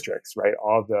in the districts, right?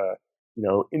 All the,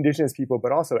 indigenous people,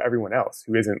 but also everyone else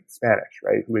who isn't Spanish,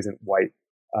 right? Who isn't white,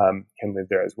 can live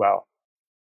there as well.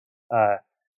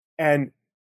 And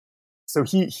so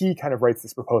he kind of writes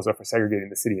this proposal for segregating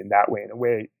the city in that way, in a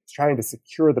way trying to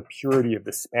secure the purity of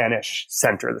the Spanish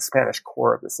center, the Spanish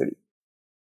core of the city.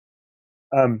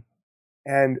 And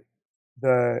on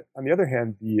the other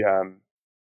hand, the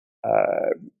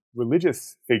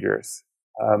religious figures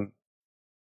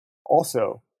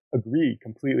also agree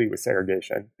completely with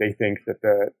segregation. They think that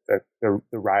the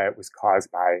riot was caused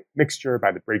by mixture,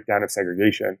 by the breakdown of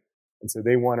segregation, and so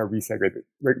they want to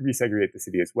resegregate the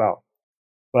city as well.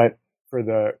 But for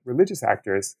the religious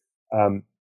actors,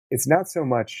 it's not so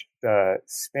much the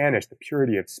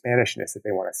purity of Spanishness that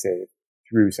they want to save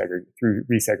through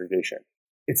resegregation.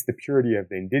 It's the purity of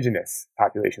the indigenous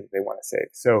population that they want to save.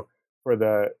 So for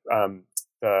the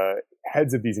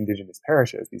heads of these indigenous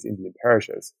parishes, these Indian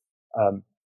parishes,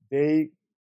 they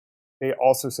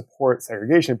also support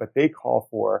segregation, but they call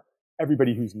for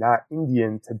everybody who's not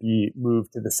Indian to be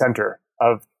moved to the center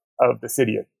of the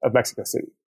city of Mexico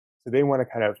City. So they want to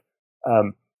kind of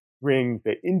bring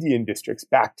the Indian districts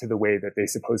back to the way that they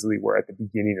supposedly were at the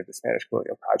beginning of the Spanish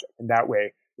colonial project. And that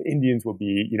way, the Indians will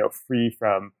be, free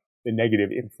from the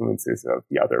negative influences of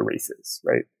the other races,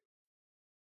 right?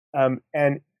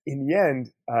 And in the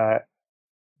end,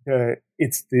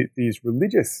 these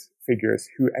religious figures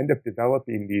who end up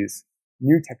developing these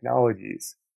new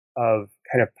technologies of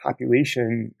kind of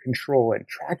population control and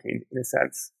tracking, in a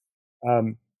sense,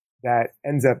 that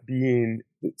ends up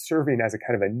serving as a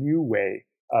kind of a new way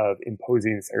of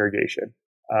imposing segregation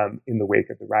in the wake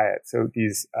of the riot. So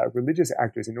these religious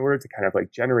actors, in order to kind of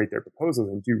like generate their proposals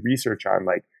and do research on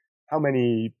like how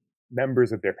many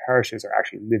members of their parishes are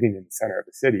actually living in the center of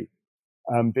the city,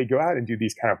 they go out and do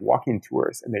these kind of walking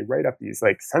tours, and they write up these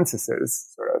like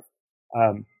censuses, sort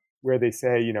of, where they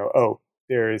say,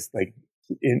 there's like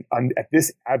at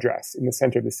this address in the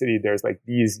center of the city, there's like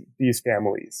these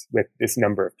families with this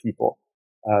number of people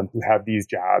who have these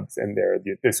jobs, and they're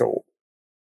this old.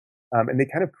 And they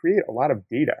kind of create a lot of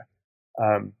data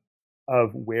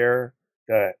of where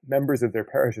the members of their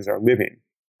parishes are living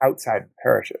outside the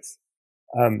parishes.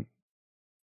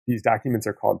 These documents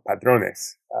are called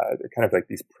padrones. They're kind of like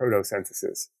these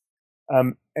proto-censuses.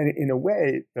 And in a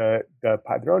way, the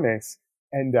padrones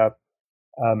end up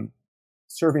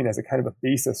serving as a kind of a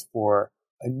basis for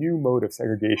a new mode of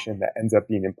segregation that ends up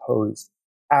being imposed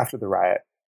after the riot,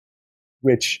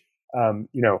 which,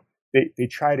 they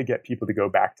try to get people to go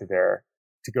back to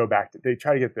they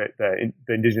try to get the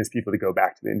indigenous people to go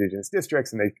back to the indigenous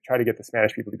districts, and they try to get the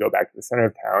Spanish people to go back to the center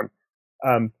of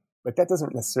town. But that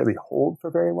doesn't necessarily hold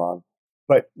for very long.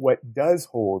 But what does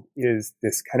hold is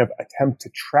this kind of attempt to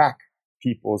track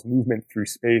people's movement through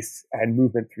space and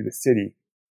movement through the city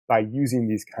by using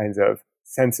these kinds of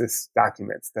census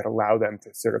documents that allow them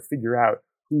to sort of figure out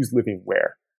who's living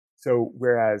where. So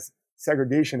whereas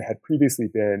segregation had previously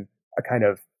been a kind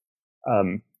of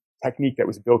technique that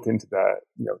was built into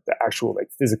the actual like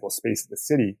physical space of the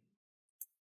city,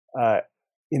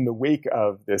 in the wake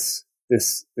of this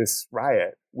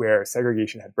riot where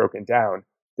segregation had broken down,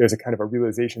 there's a kind of a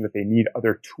realization that they need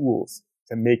other tools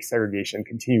to make segregation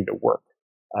continue to work.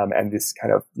 And these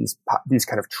kind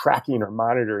of tracking or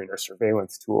monitoring or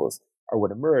surveillance tools are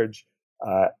what emerge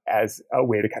as a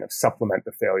way to kind of supplement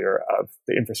the failure of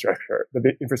the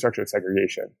infrastructure of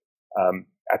segregation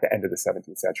at the end of the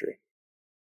 17th century.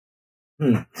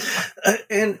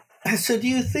 And so do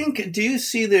you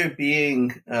see there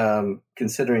being,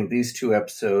 considering these two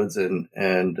episodes and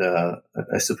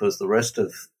I suppose the rest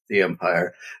of the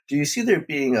empire, do you see there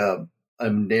being a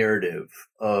narrative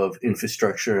of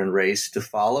infrastructure and race to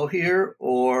follow here,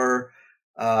 or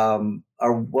are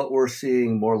what we're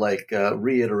seeing more like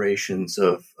reiterations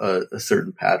of a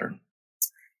certain pattern?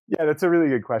 Yeah, that's a really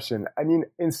good question. I mean,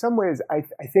 in some ways, I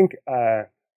think I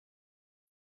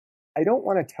don't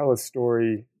want to tell a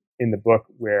story in the book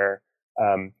where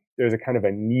there's a kind of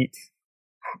a neat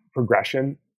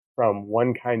progression from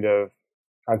one kind of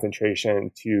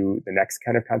concentration to the next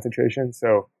kind of concentration.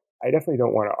 So I definitely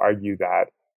don't want to argue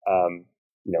that,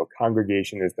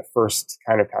 congregation is the first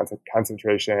kind of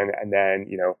concentration. And then,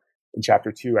 in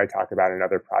chapter 2, I talk about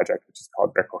another project, which is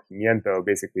called recogimiento,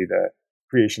 basically the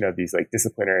creation of these like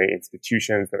disciplinary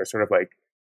institutions that are sort of like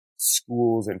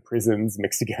schools and prisons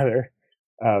mixed together.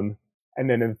 And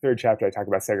then in the third chapter, I talk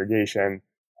about segregation.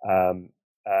 And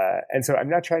so I'm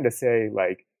not trying to say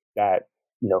like that,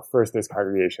 first there's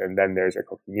congregation, then there's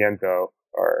recogimiento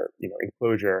or,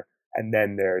 enclosure, and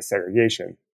then there's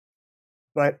segregation.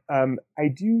 But I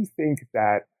do think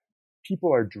that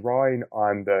people are drawing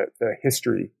on the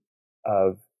history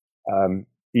of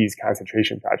these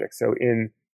concentration projects. So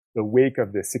in the wake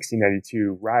of the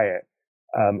 1692 riot,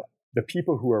 the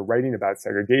people who are writing about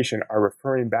segregation are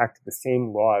referring back to the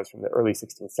same laws from the early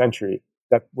 16th century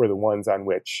that were the ones on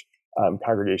which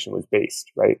congregation was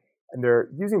based, right? And they're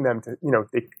using them to,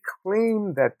 they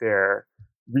claim that they're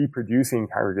reproducing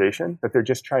congregation, that they're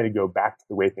just trying to go back to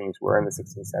the way things were in the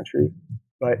 16th century.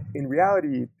 But in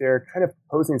reality, they're kind of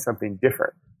proposing something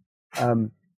different.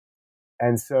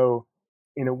 And so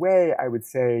in a way, I would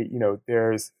say,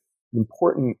 there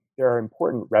are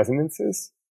important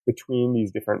resonances between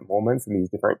these different moments and these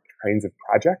different kinds of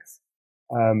projects.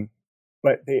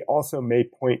 But they also may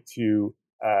point to,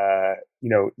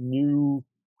 new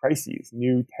crises,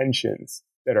 new tensions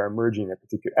that are emerging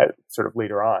sort of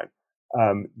later on,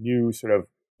 new sort of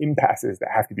impasses that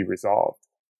have to be resolved.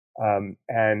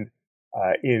 And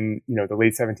in, the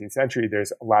late 17th century,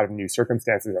 there's a lot of new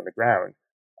circumstances on the ground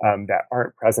that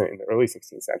aren't present in the early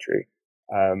 16th century.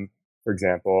 For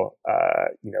example,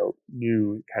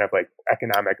 new kind of like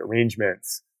economic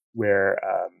arrangements where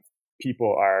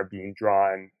people are being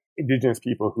drawn indigenous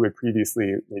people who had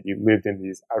previously maybe lived in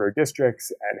these outer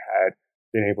districts and had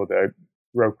been able to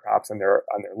grow crops on their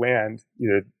land,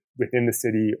 either within the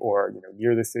city or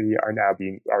near the city, are now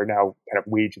kind of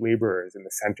wage laborers in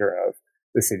the center of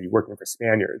the city working for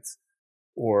Spaniards,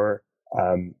 or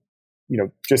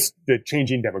just the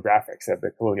changing demographics of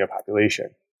the colonial population.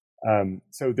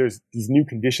 So there's these new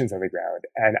conditions on the ground,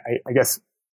 and I guess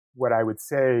what I would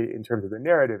say in terms of the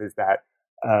narrative is that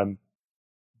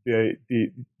the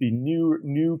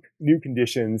new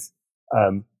conditions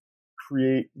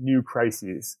create new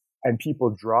crises, and people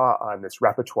draw on this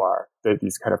repertoire that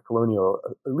these kind of colonial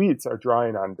elites are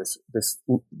drawing on this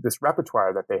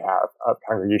repertoire that they have of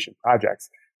congregation projects,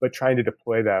 but trying to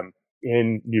deploy them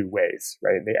in new ways,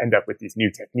 right? And they end up with these new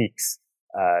techniques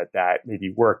that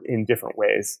maybe work in different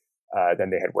ways than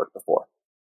they had worked before.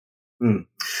 Mm.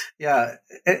 Yeah.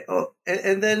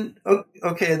 And then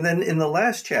in the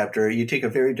last chapter, you take a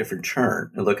very different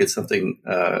turn and look at something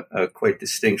quite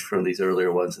distinct from these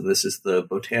earlier ones. And this is the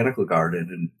botanical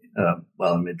garden in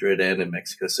Madrid and in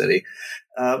Mexico City.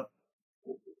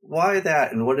 Why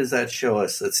that, and what does that show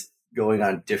us that's going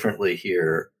on differently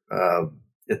here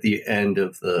at the end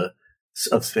of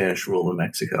Spanish rule in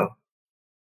Mexico?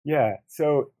 Yeah.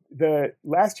 So the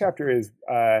last chapter is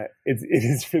it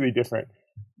is really different.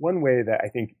 One way that I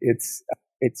think it's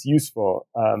useful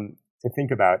to think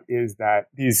about is that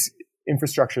these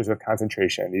infrastructures of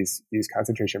concentration, these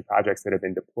concentration projects that have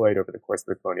been deployed over the course of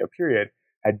the colonial period,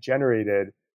 had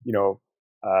generated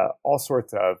all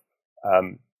sorts of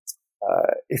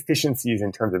efficiencies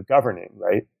in terms of governing,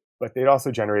 right? But they'd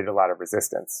also generated a lot of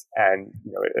resistance, and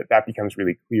that becomes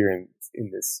really clear in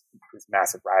this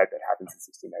massive riot that happens in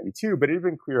 1692. But it had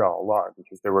been clear all along,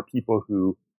 because there were people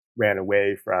who ran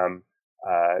away from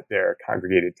their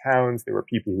congregated towns. There were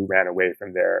people who ran away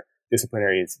from their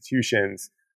disciplinary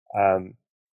institutions.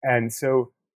 And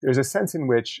so there's a sense in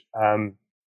which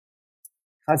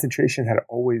concentration had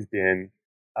always been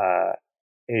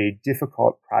a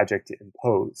difficult project to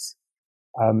impose.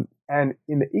 And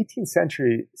in the 18th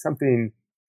century,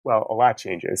 a lot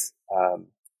changes.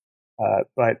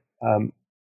 But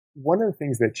one of the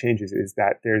things that changes is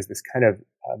that there's this kind of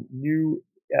new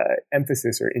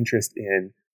emphasis or interest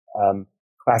in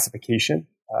classification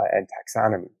and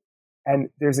taxonomy. And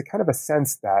there's a kind of a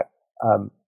sense that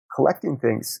collecting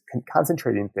things,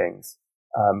 concentrating things,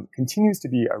 continues to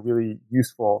be a really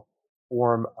useful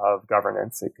form of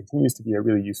governance. It continues to be a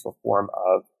really useful form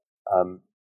of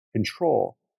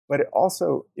control, but it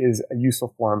also is a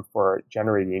useful form for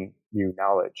generating new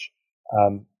knowledge.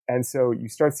 And so you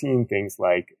start seeing things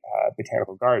like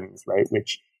botanical gardens, right,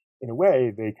 which in a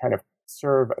way they kind of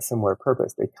serve a similar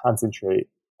purpose. They concentrate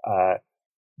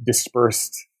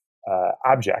dispersed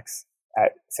objects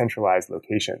at centralized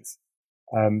locations.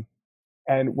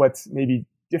 And what's maybe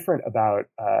different about,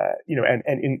 and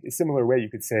in a similar way, you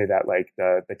could say that like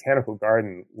the botanical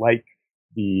garden, like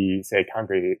the, say,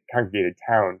 congregated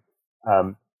town,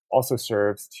 also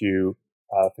serves to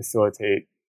facilitate,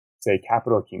 say,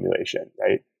 capital accumulation,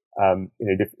 right?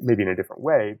 Maybe in a different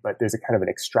way, but there's a kind of an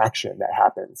extraction that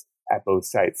happens at both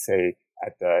sites. Say,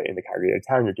 in the congregated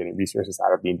town, you're getting resources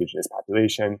out of the indigenous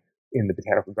population. In the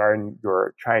botanical garden,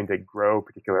 you're trying to grow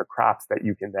particular crops that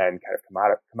you can then kind of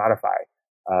commodify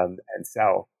and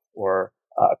sell, or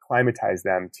acclimatize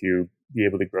them to be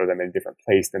able to grow them in a different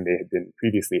place than they had been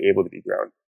previously able to be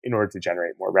grown in order to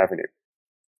generate more revenue.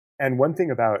 And one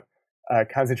thing about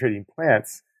concentrating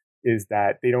plants is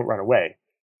that they don't run away,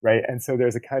 right? And so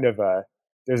there's a kind of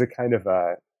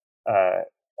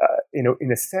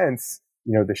in a sense,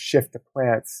 the shift to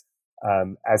plants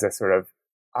as a sort of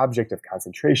object of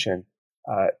concentration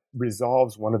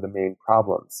resolves one of the main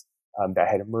problems that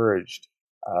had emerged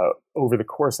over the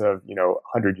course of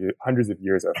hundreds of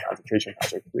years of concentration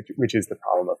projects, which is the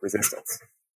problem of resistance.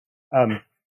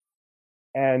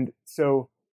 And so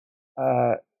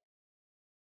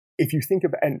if you think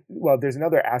about, there's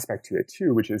another aspect to it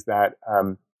too, which is that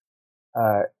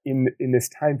in this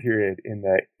time period in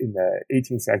the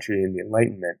 18th century, in the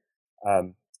Enlightenment,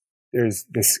 there's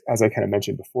this, as I kind of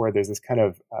mentioned before, there's this kind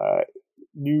of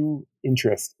new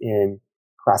interest in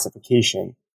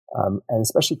classification, and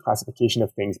especially classification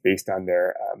of things based on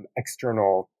their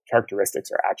external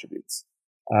characteristics or attributes.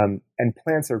 And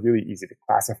plants are really easy to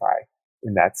classify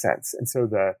in that sense. And so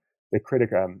the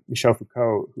critic Michel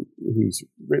Foucault, who's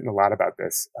written a lot about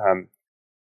this,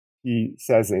 he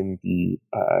says in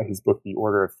his book *The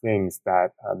Order of Things*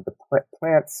 that the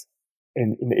plants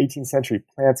in the 18th century,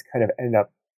 plants kind of end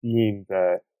up being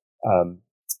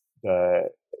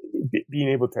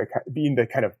being the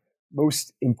kind of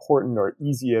most important or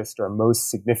easiest or most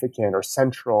significant or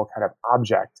central kind of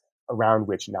object around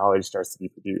which knowledge starts to be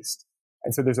produced.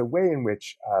 And so there's a way in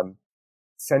which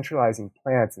centralizing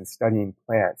plants and studying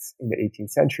plants in the 18th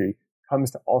century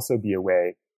comes to also be a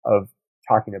way of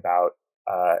talking about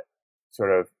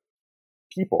sort of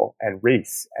people and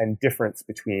race and difference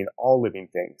between all living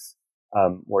things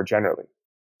more generally.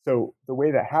 So the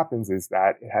way that happens is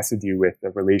that it has to do with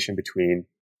the relation between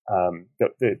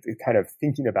the kind of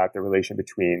thinking about the relation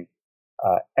between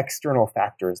external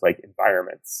factors like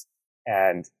environments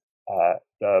and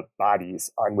the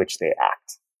bodies on which they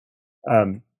act.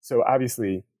 So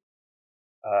obviously,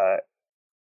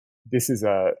 this is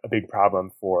a big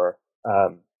problem for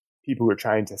people who are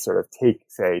trying to sort of take,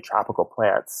 say, tropical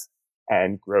plants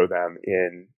and grow them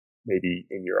maybe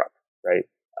in Europe, right?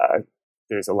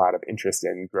 There's a lot of interest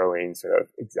in growing sort of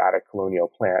exotic colonial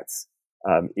plants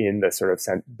in the sort of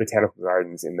botanical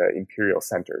gardens in the imperial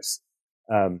centers.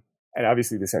 And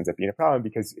obviously this ends up being a problem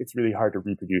because it's really hard to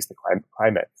reproduce the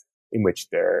climate in which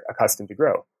they're accustomed to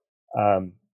grow.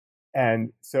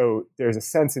 And so there's a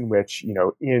sense in which,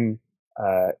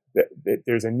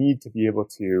 there's a need to be able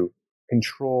to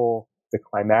control the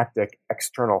climatic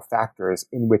external factors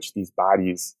in which these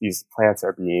plants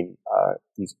are being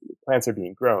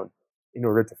grown, in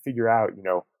order to figure out,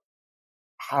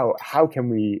 how can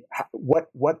we,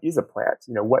 what is a plant?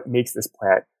 What makes this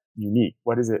plant unique?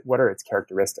 What is it? What are its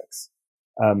characteristics?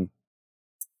 And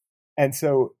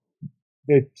so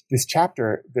this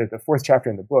chapter, the fourth chapter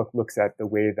in the book, looks at the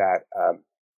way that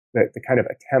the kind of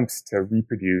attempts to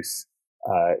reproduce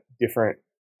different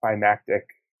climactic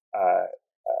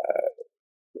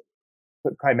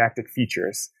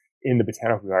features in the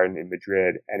botanical garden in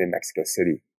Madrid and in Mexico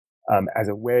City, as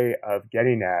a way of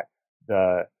getting at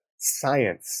the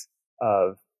science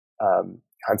of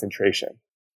concentration.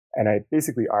 And I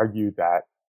basically argue that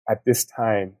at this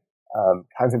time,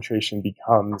 concentration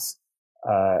becomes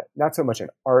not so much an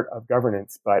art of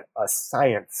governance, but a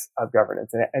science of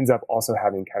governance. And it ends up also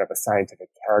having kind of a scientific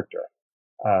character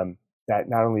that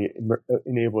not only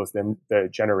enables the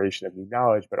generation of new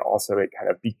knowledge, but also it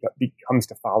kind of becomes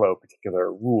to follow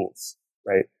particular rules,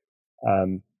 right?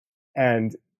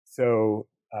 And so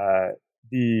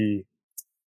in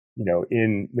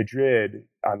Madrid,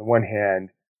 on the one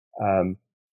hand,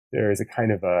 there is a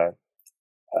kind of an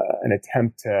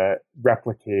attempt to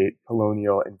replicate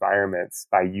colonial environments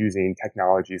by using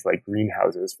technologies like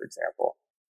greenhouses, for example,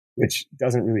 which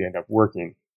doesn't really end up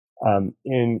working.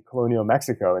 In colonial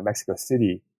Mexico, in Mexico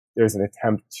City, there's an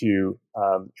attempt to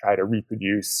try to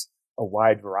reproduce a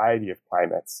wide variety of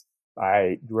climates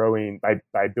by building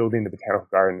the botanical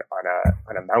garden on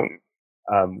a mountain,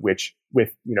 which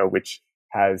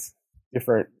has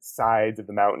different sides of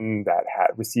the mountain that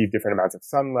receive different amounts of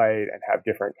sunlight and have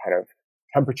different kind of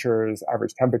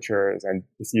average temperatures, and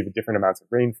receive different amounts of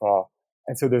rainfall.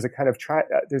 And so there's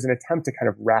there's an attempt to kind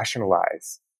of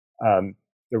rationalize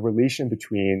the relation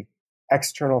between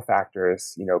external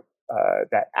factors,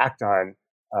 that act on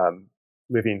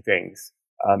living things,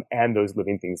 and those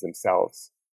living things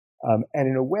themselves. And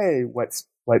in a way, what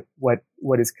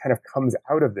is kind of comes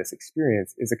out of this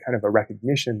experience is a kind of a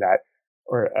recognition that,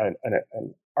 or an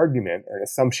argument or an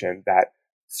assumption that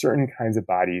certain kinds of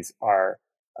bodies are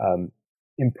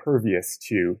impervious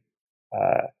to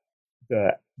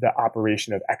the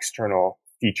operation of external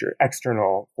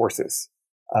forces,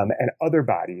 and other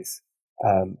bodies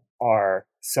are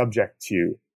subject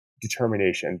to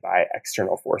determination by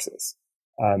external forces.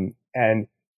 And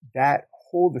that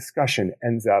whole discussion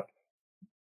ends up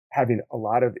having a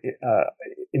lot of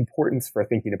importance for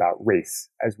thinking about race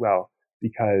as well,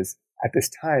 because at this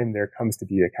time there comes to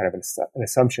be a kind of an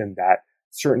assumption that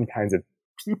certain kinds of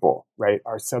people, right,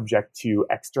 are subject to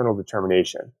external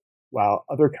determination, while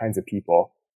other kinds of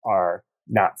people are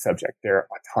not subject. They're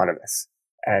autonomous,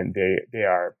 and they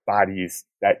are bodies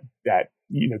that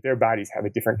their bodies have a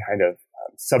different kind of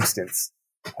substance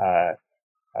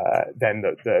than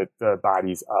the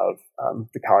bodies of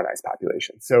the colonized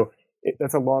population. So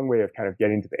that's a long way of kind of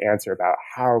getting to the answer about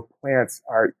how plants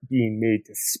are being made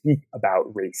to speak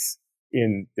about race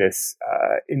in the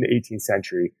 18th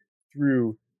century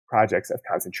through projects of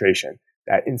concentration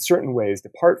that in certain ways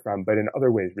depart from, but in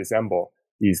other ways resemble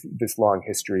this long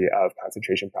history of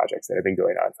concentration projects that have been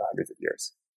going on for hundreds of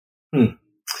years.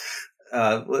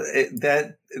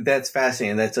 That's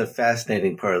fascinating. That's a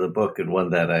fascinating part of the book, and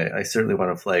one that I certainly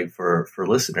want to flag for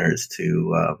listeners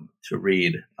to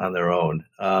read on their own.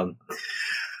 We're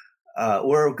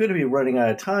going to be running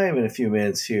out of time in a few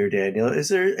minutes here, Daniel. Is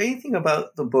there anything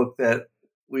about the book that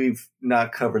we've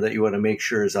not covered that you want to make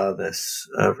sure is on this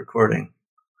recording?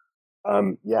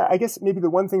 Yeah, I guess maybe the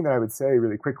one thing that I would say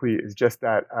really quickly is just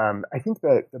that I think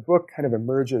that the book kind of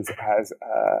emerges as,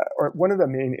 or one of the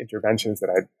main interventions that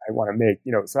I want to make.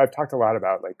 So I've talked a lot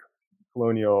about like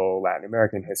colonial Latin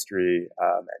American history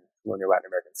and colonial Latin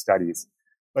American studies,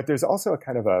 but there's also a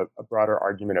kind of a broader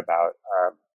argument about,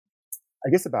 I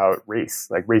guess, about race,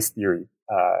 like race theory,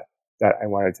 that I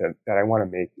want to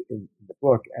make in the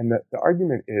book, and the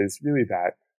argument is really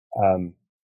that, you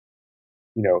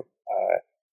know.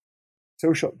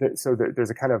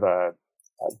 There's a kind of a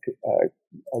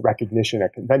recognition, a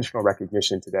conventional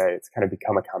recognition today. It's kind of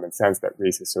become a common sense that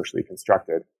race is socially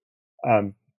constructed.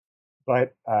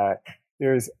 But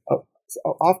there's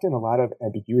often a lot of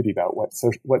ambiguity about what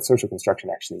social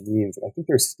construction actually means. And I think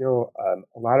there's still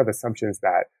a lot of assumptions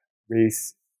that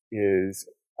race is,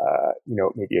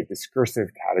 maybe a discursive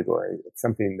category. It's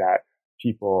something that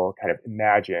people kind of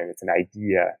imagine. It's an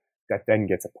idea that then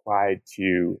gets applied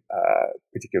to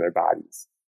particular bodies.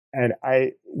 And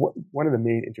one of the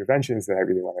main interventions that I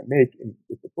really want to make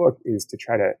with the book is to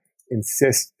try to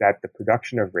insist that the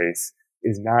production of race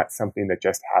is not something that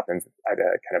just happens at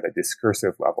a kind of a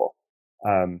discursive level.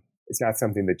 It's not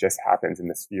something that just happens in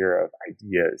the sphere of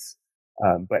ideas,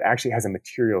 but actually has a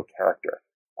material character.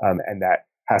 And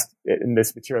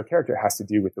this material character has to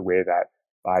do with the way that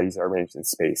bodies are arranged in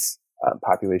space.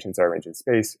 Populations are arranged in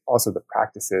space, also the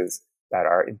practices that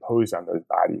are imposed on those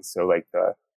bodies. So like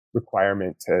the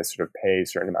requirement to sort of pay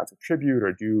certain amounts of tribute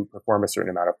or perform a certain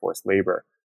amount of forced labor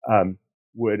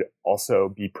would also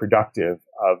be productive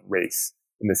of race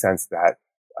in the sense that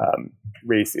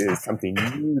race is something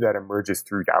new that emerges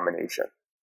through domination.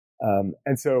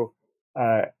 And so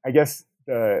I guess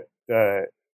the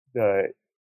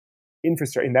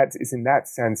infrastructure, it's in that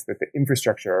sense that the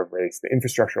infrastructure of race, the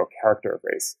infrastructural character of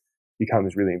race,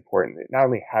 becomes really important. It not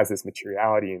only has this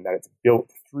materiality in that it's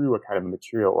built through a kind of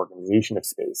material organization of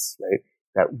space, right,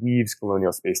 that weaves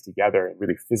colonial space together in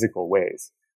really physical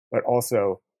ways, but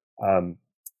also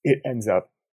it ends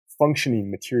up functioning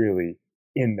materially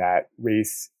in that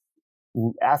race,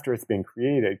 after it's been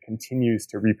created, continues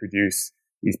to reproduce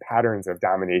these patterns of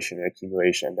domination and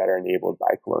accumulation that are enabled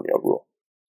by colonial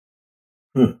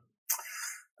rule.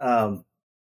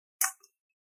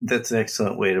 That's an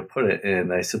excellent way to put it,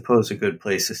 and I suppose a good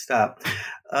place to stop.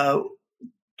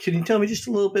 Can you tell me just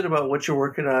a little bit about what you're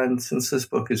working on since this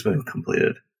book has been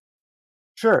completed?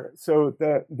 Sure. So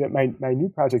my new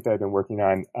project that I've been working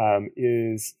on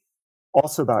is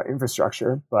also about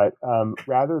infrastructure, but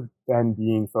rather than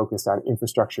being focused on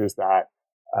infrastructures that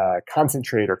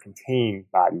concentrate or contain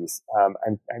bodies,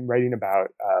 I'm writing about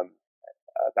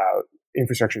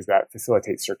infrastructures that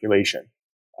facilitate circulation,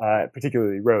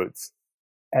 particularly roads.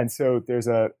 And so there's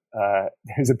a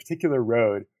particular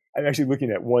road. I'm actually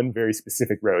looking at one very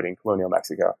specific road in colonial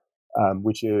Mexico,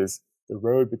 which is the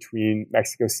road between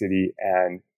Mexico City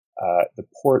and the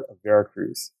port of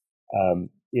Veracruz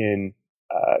in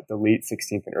the late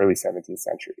 16th and early 17th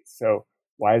centuries. So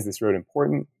why is this road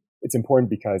important? It's important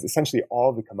because essentially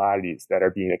all of the commodities that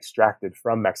are being extracted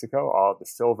from Mexico, all of the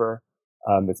silver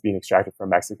that's being extracted from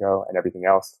Mexico and everything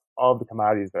else, all of the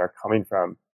commodities that are coming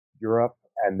from Europe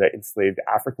and the enslaved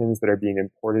Africans that are being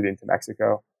imported into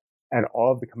Mexico, and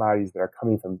all of the commodities that are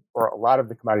coming from, or a lot of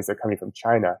the commodities that are coming from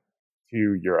China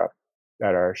to Europe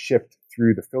that are shipped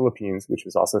through the Philippines, which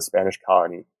was also a Spanish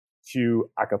colony, to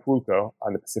Acapulco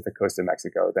on the Pacific coast of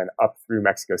Mexico, then up through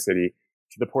Mexico City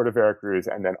to the port of Veracruz,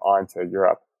 and then on to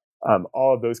Europe.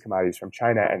 All of those commodities from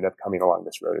China end up coming along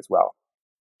this road as well.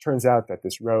 Turns out that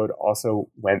this road also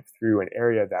went through an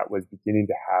area that was beginning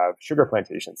to have sugar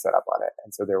plantations set up on it.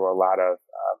 And so there were a lot of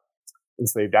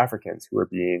enslaved Africans who were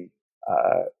being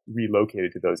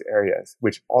relocated to those areas,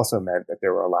 which also meant that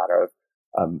there were a lot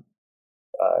of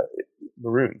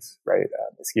maroons, right,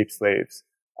 escaped slaves,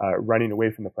 running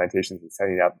away from the plantations and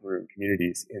setting up maroon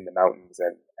communities in the mountains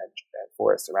and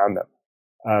forests around them.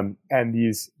 And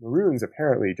these maroons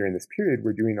apparently during this period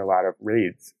were doing a lot of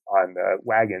raids on the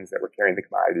wagons that were carrying the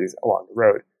commodities along the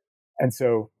road. And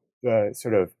so the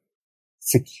sort of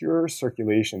secure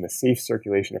circulation, the safe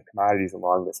circulation of commodities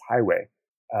along this highway,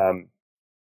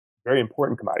 very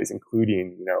important commodities,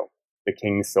 including, the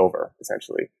king's silver,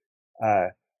 essentially.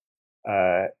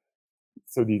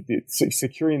 So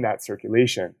securing that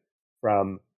circulation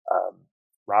from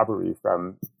robbery,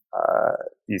 from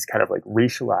these kind of like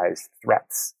racialized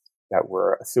threats that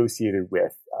were associated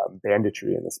with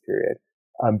banditry in this period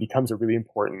becomes a really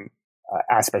important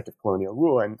aspect of colonial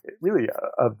rule and really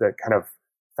of the kind of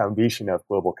foundation of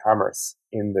global commerce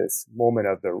in this moment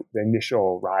of the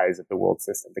initial rise of the world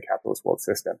system, the capitalist world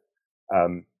system,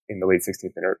 in the late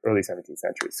 16th and early 17th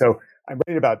century. So I'm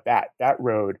writing about that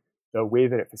road the way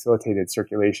that it facilitated the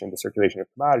circulation of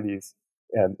commodities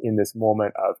in this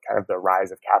moment of kind of the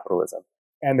rise of capitalism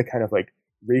and the kind of like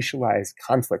racialized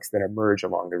conflicts that emerge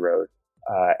along the road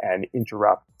and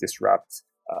interrupt, disrupt,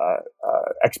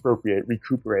 expropriate,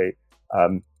 recuperate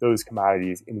those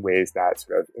commodities in ways that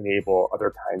sort of enable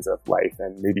other kinds of life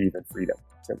and maybe even freedom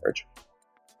to emerge.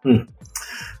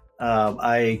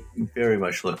 I very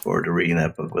much look forward to reading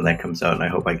that book when that comes out, and I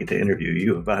hope I get to interview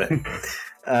you about it.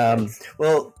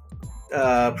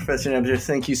 Professor Nemser,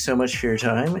 thank you so much for your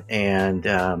time, and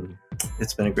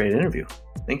it's been a great interview.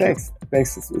 Thanks.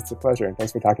 Thanks. It's a pleasure, and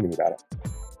thanks for talking to me about it.